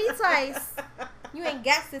gotta tell me twice. You ain't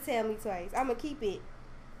got to tell me twice. I'm gonna keep it,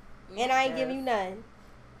 and I ain't giving you none.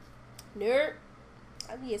 Nerd.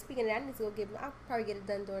 Yeah, speaking of that, I need to go I'll probably get it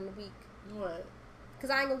done during the week. What? Cause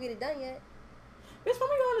I ain't gonna get it done yet. Bitch, when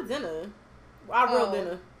we going to dinner? Our real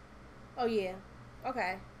dinner. Oh yeah.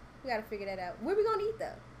 Okay. We gotta figure that out. Where we gonna eat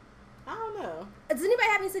though? I don't know. Does anybody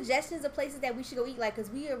have any suggestions of places that we should go eat? Like, cause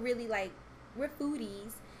we are really like, we're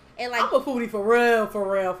foodies, and like I'm a foodie for real.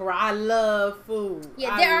 I love food.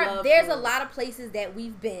 Yeah, there's a lot of places that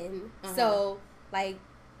we've been. So like,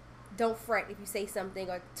 don't fret if you say something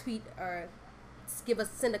or tweet or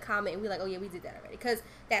send a comment and we're like, oh yeah, we did that already, because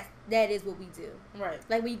that is what we do. Right.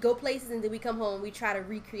 Like, we go places and then we come home, we try to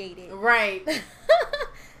recreate it. Right.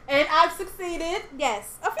 And I've succeeded.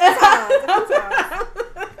 Yes, a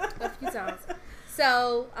few times.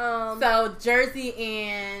 So Jersey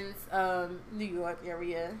and New York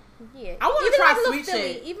area. Yeah, I want to try like sweet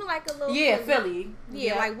Philly, shit. even like a little Philly.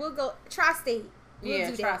 Yeah, like we'll go tri-state.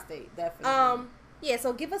 We'll tri-state, definitely. Yeah,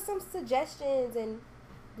 so give us some suggestions and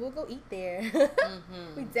we'll go eat there.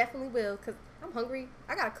 We definitely will, because I'm hungry.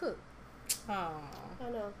 I gotta cook. Oh, I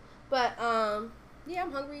know. But, yeah,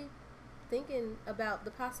 I'm hungry thinking about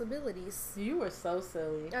the possibilities. You were so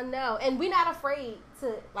silly. I know. And we're not afraid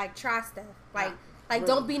to, like, try stuff. Like, really?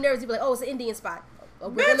 Don't be nervous. You be like, oh, it's an Indian spot. Oh,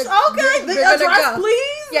 Bitch, okay. We're gonna go.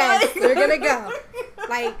 Please? Yes, we're gonna go.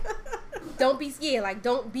 Like, don't be scared. Like,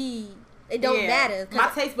 don't be... It don't matter. My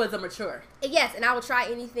taste buds are mature. Yes, and I will try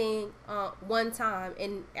anything one time,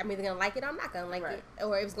 and I'm either going to like it or I'm not going to like it.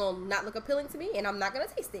 Or it's going to not look appealing to me, and I'm not going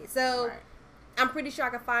to taste it. So, I'm pretty sure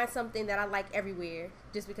I can find something that I like everywhere,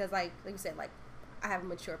 just because, like you said, like, I have a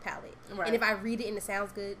mature palate. Right. And if I read it and it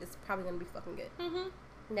sounds good, it's probably going to be fucking good.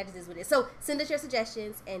 And that just is what it is. So, send us your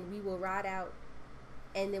suggestions, and we will ride out,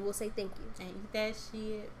 and then we'll say thank you. And eat that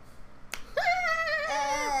shit.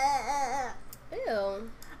 Ew.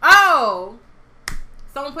 Oh,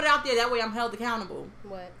 someone put it out there. That way I'm held accountable.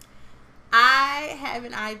 What? I have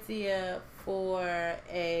an idea for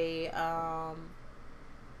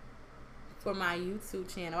for my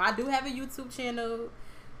YouTube channel. I do have a YouTube channel.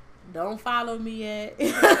 Don't follow me yet,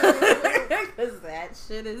 because that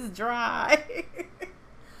shit is dry.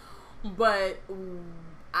 But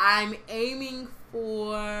I'm aiming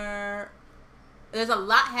for... There's a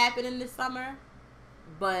lot happening this summer.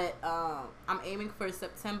 But I'm aiming for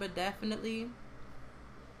September, definitely.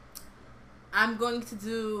 I'm going to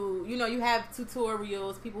do, you have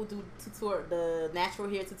tutorials. People do the natural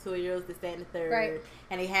hair tutorials, this, that, and the third. Right.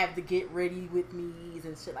 And they have the get ready with me's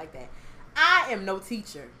and shit like that. I am no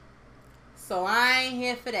teacher. So I ain't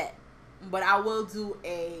here for that. but I will do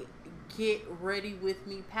a get ready with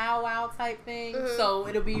me powwow type thing. So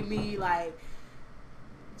it'll be me like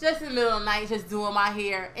just in the middle of the night, just doing my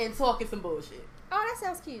hair and talking some bullshit. Oh, that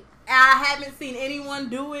sounds cute. I haven't seen anyone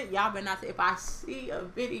do it. Y'all better not say, if I see a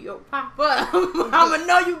video pop up, I'm gonna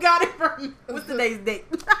know you got it from me. What's today's date?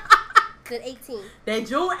 The 18th. That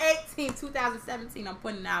June 18th, 2017, I'm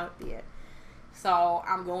putting it out there. So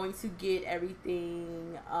I'm going to get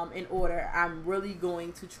everything in order. I'm really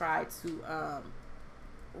going to try to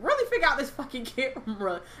really figure out this fucking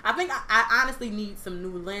camera. I think I honestly need some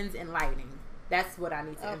new lens and lighting. That's what I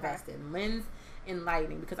need to invest in. Lens and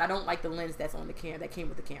lighting, because I don't like the lens that's on the camera that came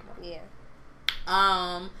with the camera. Yeah.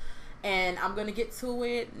 And I'm gonna get to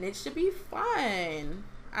it, and it should be fun.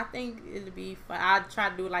 I think it'll be fun. I try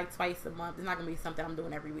to do it like twice a month. It's not gonna be something I'm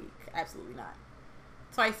doing every week. Absolutely not.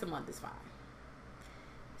 Twice a month is fine.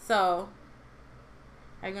 So,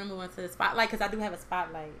 are you gonna move on to the spotlight? Because I do have a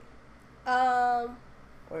spotlight. Or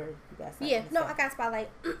you got something? Yeah. No, I got a spotlight.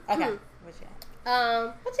 Okay. What you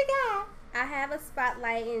got? What you got? I have a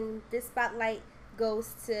spotlight, and this spotlight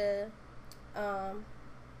goes to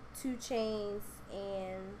 2 Chainz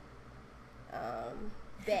and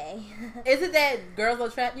Bay. Is it that Girls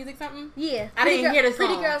Love Trap Music something? Yeah. I didn't hear this song.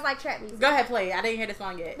 Pretty Girls Like Trap Music. Go ahead, play it. I didn't hear the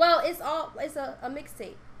song yet. Well, it's a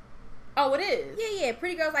mixtape. Oh, it is? Yeah.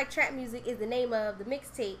 Pretty Girls Like Trap Music is the name of the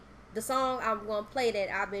mixtape. The song I'm going to play that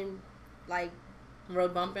I've been, like...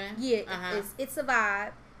 Road bumping? Yeah. It's a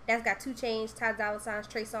Vibe. That's got 2 Chainz, Ty Dolla $ign,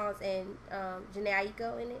 Trey Songz, and Jhené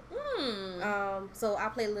Aiko in it. So I'll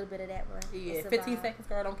play a little bit of that one. Yeah, 15 seconds,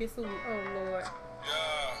 girl. Don't get sued. Oh, Lord.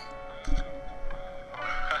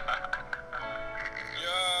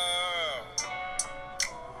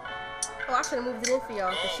 Oh, I should have moved it in for y'all,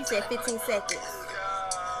 because she said 15 seconds.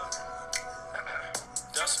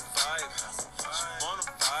 That's a vibe. She want a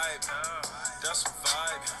vibe. That's a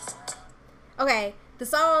vibe. Okay, the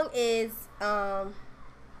song is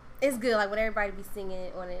it's good, like when everybody be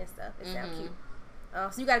singing on it and stuff. It sounds cute.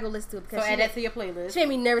 So you gotta go listen to it, because so add that to your playlist. She made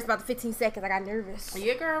me nervous about the 15 seconds. I got nervous.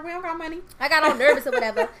 Yeah, girl, we don't got money. I got all nervous or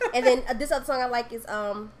whatever. And then this other song I like is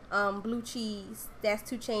Blue Cheese. That's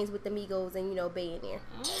 2 Chainz with the Migos and Bay in there.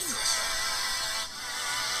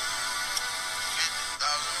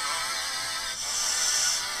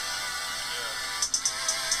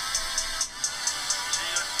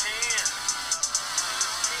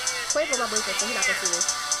 Quavo my boyfriend, so he not gonna see this.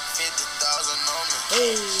 50,000 on me.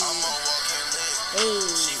 Hey. I'm a walking lick. Hey.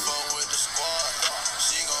 She fuck with the squad.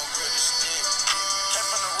 She gon' grip the stick. Came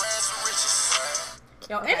from the rags to riches.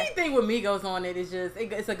 Yo, anything with Migos on it is just,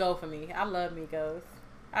 it's a go for me. I love Migos.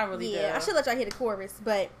 I really do. Yeah, I should let y'all hear the chorus,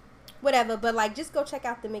 but whatever. But like, just go check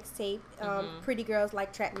out the mixtape. Pretty Girls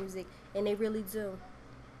Like Trap Music, and they really do.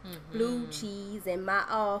 Blue Cheese and my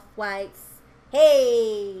Off-Whites.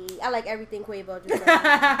 Hey, I like everything Quavo just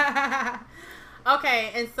said.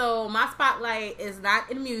 Okay, and so my spotlight is not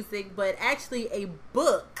in music, but actually a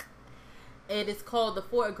book. It is called The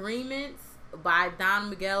 4 Agreements by Don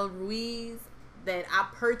Miguel Ruiz that I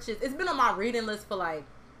purchased. It's been on my reading list for like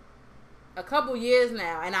a couple years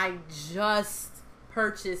now, and I just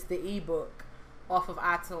purchased the ebook off of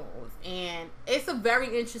iTunes, and it's a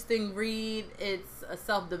very interesting read. It's a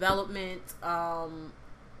self-development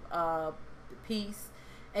piece.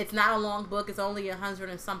 It's not a long book. It's only 100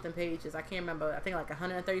 and something pages. I can't remember. I think like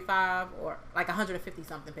 135 or like 150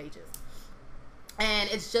 something pages. And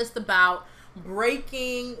it's just about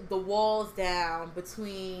breaking the walls down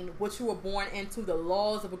between what you were born into, the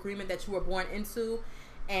laws of agreement that you were born into,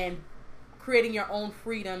 and creating your own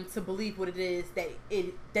freedom to believe what it is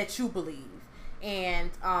that you believe, and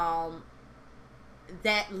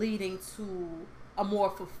that leading to a more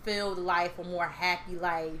fulfilled life, a more happy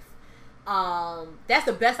life. That's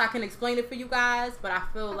the best I can explain it for you guys, but I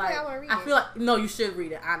feel like no, you should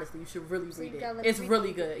read it. Honestly, you should really read it. It's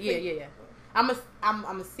really good. Yeah. I'm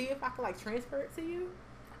gonna see if I can like transfer it to you.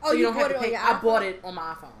 Oh, so you don't bought have to it on pay. your I iPhone? bought it on my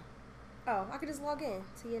iPhone. Oh, I could just log in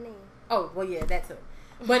to your name. Oh, well, yeah, that too.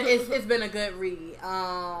 But it's been a good read.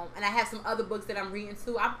 And I have some other books that I'm reading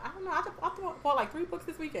too. I don't know. I bought like 3 books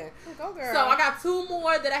this weekend. Go girl. So I got 2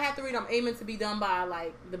 more that I have to read. I'm aiming to be done by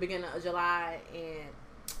like the beginning of July. And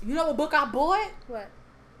you know what book I bought? What?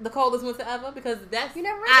 The Coldest Winter Ever, because that's You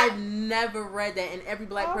never read I've that? never read that, and every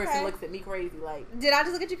black person Okay. looks at me crazy like, Did I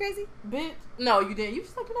just look at you crazy? bitch. No, you didn't. You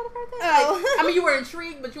just like, you never read that. Oh. Like, I mean, you were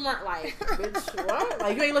intrigued, but you weren't like, bitch, what?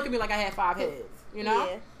 Like, you ain't looking at me like I had 5 heads. You know?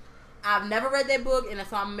 Yeah. I've never read that book, and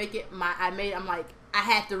so I'm like, I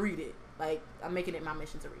have to read it. Like, I'm making it my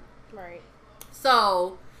mission to read. Right.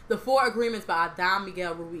 So, The 4 Agreements by Don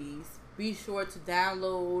Miguel Ruiz. Be sure to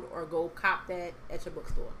download or go cop that at your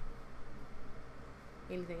bookstore.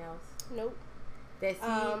 Anything else? Nope. That's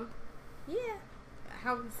it. Yeah.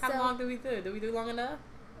 How long did we do? Did we do long enough?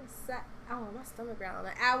 My stomach growling.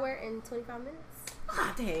 An hour and 25 minutes.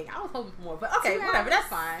 Ah, dang. I was hoping for more, but okay, 2 whatever. hours. That's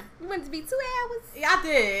fine. You want it to be 2 hours? Yeah, I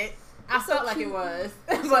did. I so felt like cute. it was,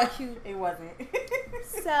 So but cute. it wasn't.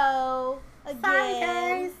 So, again, Sorry,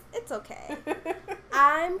 guys. It's okay.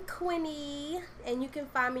 I'm Quinny, and you can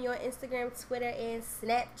find me on Instagram, Twitter, and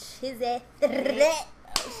Snapchat.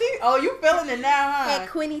 Oh, you feeling it now, huh? At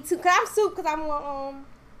Quinny2. Cause I'm soup because I'm on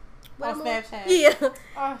On Snapchat. Yeah.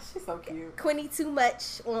 Oh, she's so cute. Quinny Too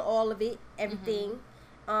Much on all of it, everything.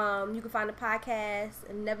 You can find the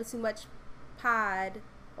podcast Never Too Much Pod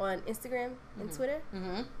on Instagram and Twitter,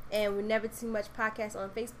 and we're Never Too Much Podcast on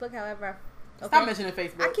Facebook. However, Stop mentioning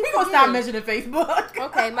Facebook. I keep We're gonna stop mentioning Facebook.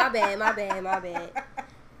 Okay, my bad.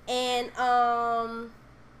 And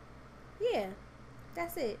yeah,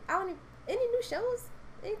 that's it. Any new shows?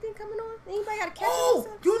 Anything coming on? Anybody got to catch up? Oh,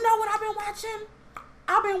 you know what I've been watching?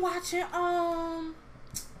 I've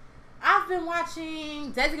been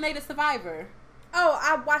watching Designated Survivor. Oh,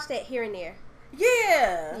 I watched that here and there.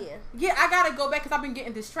 Yeah. Yeah. I gotta go back because I've been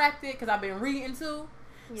getting distracted because I've been reading too.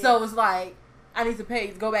 Yeah. So it's like I need to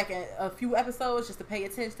go back in a few episodes just to pay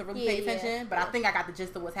attention, to really pay attention. Yeah. But I think I got the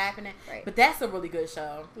gist of what's happening. Right. But that's a really good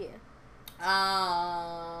show. Yeah.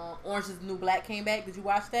 Orange is the New Black came back. Did you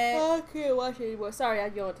watch that? I can't watch it anymore. Sorry, I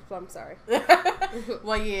yawned. I'm sorry.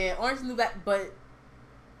 Well, yeah, Orange is the New Black, but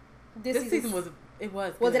this season was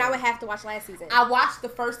Well, good. then I would have to watch last season. I watched the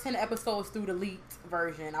first 10 episodes through the leaked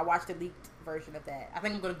version. I watched the leaked version of that. I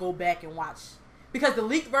think I'm going to go back and watch. Because the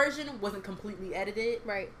leaked version wasn't completely edited.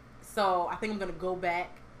 Right. So I think I'm going to go back,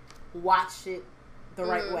 watch it the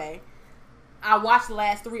right way. I watched the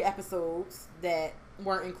last 3 episodes that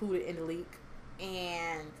weren't included in the leak.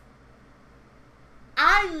 And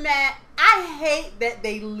I hate that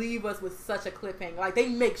they leave us with such a cliffhanger. Like, they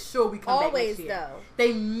make sure we come back next year. Though.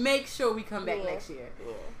 They make sure we come back next year.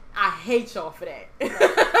 Yeah. I hate y'all for that.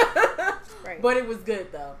 Right. But it was good,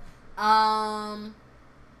 though.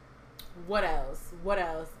 What else?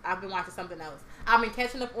 I've been watching something else. I've been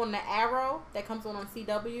catching up on The Arrow that comes on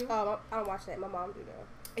CW. Oh, I don't watch that. My mom do that.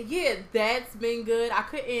 Yeah, that's been good. I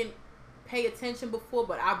couldn't pay attention before,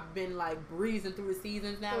 but I've been, like, breezing through the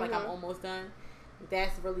seasons now. Like, I'm almost done.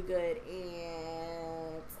 That's really good.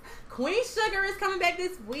 And Queen Sugar is coming back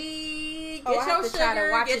this week. Get your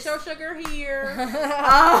sugar. Get your sugar here.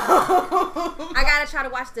 I gotta try to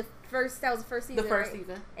watch the first. That was the first season. The first right?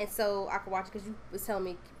 season. And so I could watch it because you was telling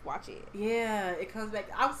me watch it. Yeah, it comes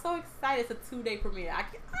back. I'm so excited. It's a 2-day premiere.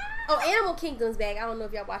 Oh, Animal Kingdom's back. I don't know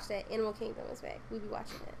if y'all watched that. Animal Kingdom is back. We be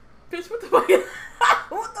watching that. Bitch, what the fuck is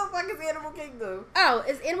what the fuck is Animal Kingdom? Oh,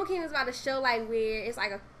 is Animal Kingdom about a show like where it's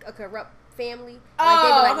like a corrupt family? Oh, like, they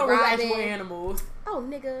be, I like, thought it was robbing. actual animals. Oh,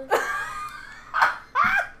 nigga.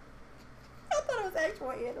 I thought it was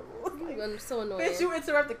actual animals. I'm so annoying. Bitch, you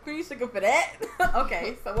interrupted Queen Sugar for that?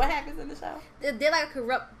 Okay, so what happens in the show? They're like a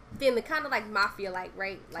corrupt family, kind of like mafia, like,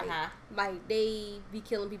 right? Like, Uh-huh. like they be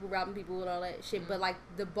killing people, robbing people, and all that shit. But like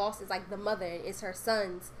the boss is like the mother, and it's her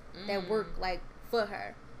sons that work like for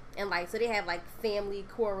her, and like so they have like family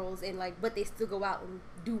quarrels, and like but they still go out and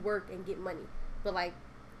do work and get money. But like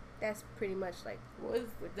that's pretty much like What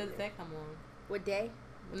does that come on? what day?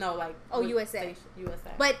 No, like USA. station?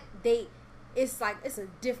 USA. But it's like it's a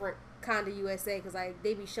different kind of USA because like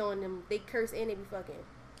they be showing them they curse and they be fucking.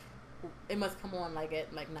 it must come on like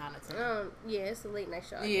at like 9 or 10. Yeah, it's a late night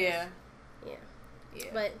show. I Yeah. guess. Yeah.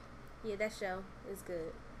 But yeah, that show is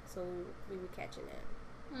good. So we were catching that.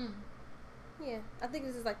 Yeah, I think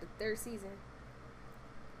this is like the 3rd season.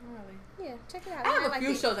 Really? Yeah, check it out. I have a like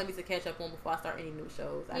few it. shows I need to catch up on before I start any new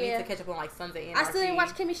shows. I Yeah. need to catch up on like Sons of Anarchy. I still didn't watch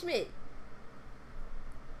Kimmy Schmidt.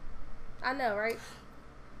 I know, right?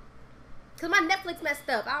 Cause my Netflix messed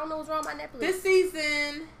up. I don't know what's wrong with my Netflix. This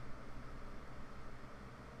season,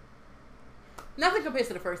 nothing compares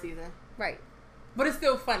to the first season. Right. But it's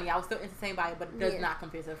still funny. I was still entertained by it, but it does not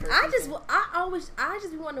compare to the first season. I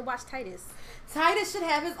just be wanting to watch Titus. Titus should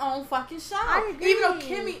have his own fucking show. I agree. Even though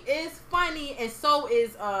Kimmy is funny and so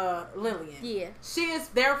is Lillian. Yeah.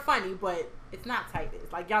 They're funny, but it's not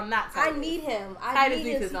Titus. Like, y'all not Titus. I need him. Titus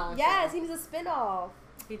needs his own Yes, show. he needs a spinoff.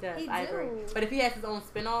 He does. He I do. agree. But if he has his own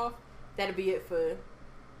spinoff, that'd be it for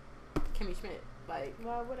Kimmy Schmidt. Like,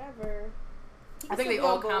 Well, whatever. I think they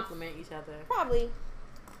all complement each other. Probably.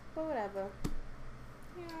 But whatever.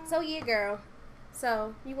 Yeah. So yeah, girl.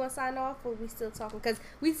 So you want to sign off, or we still talking? Because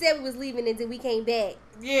we said we was leaving and then we came back.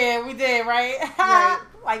 Yeah, we did, right? Right.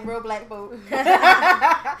 Like real black folk. No, I'm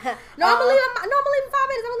gonna leave in 5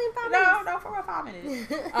 minutes. I'm gonna leave in 5 minutes. No, for real, 5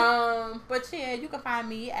 minutes. But yeah, you can find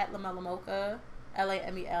me at LaMella Mocha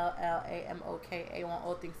LAMELLAMOKA on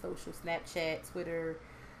all things social, Snapchat, Twitter,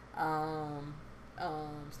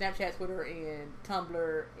 Snapchat, Twitter, and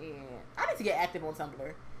Tumblr. And I need to get active on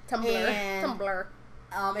Tumblr. Tumblr.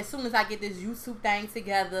 As soon as I get this YouTube thing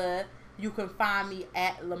together, you can find me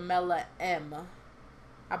at Lamella M.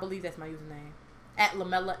 I believe that's my username. At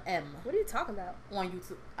Lamella M. What are you talking about? On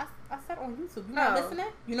YouTube. I said on YouTube. You not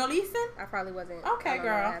listening? You know listen? I probably wasn't. Okay,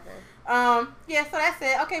 girl. Yeah, so that's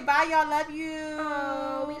it. Okay, bye, y'all. Love you.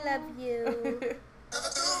 Oh, we love you.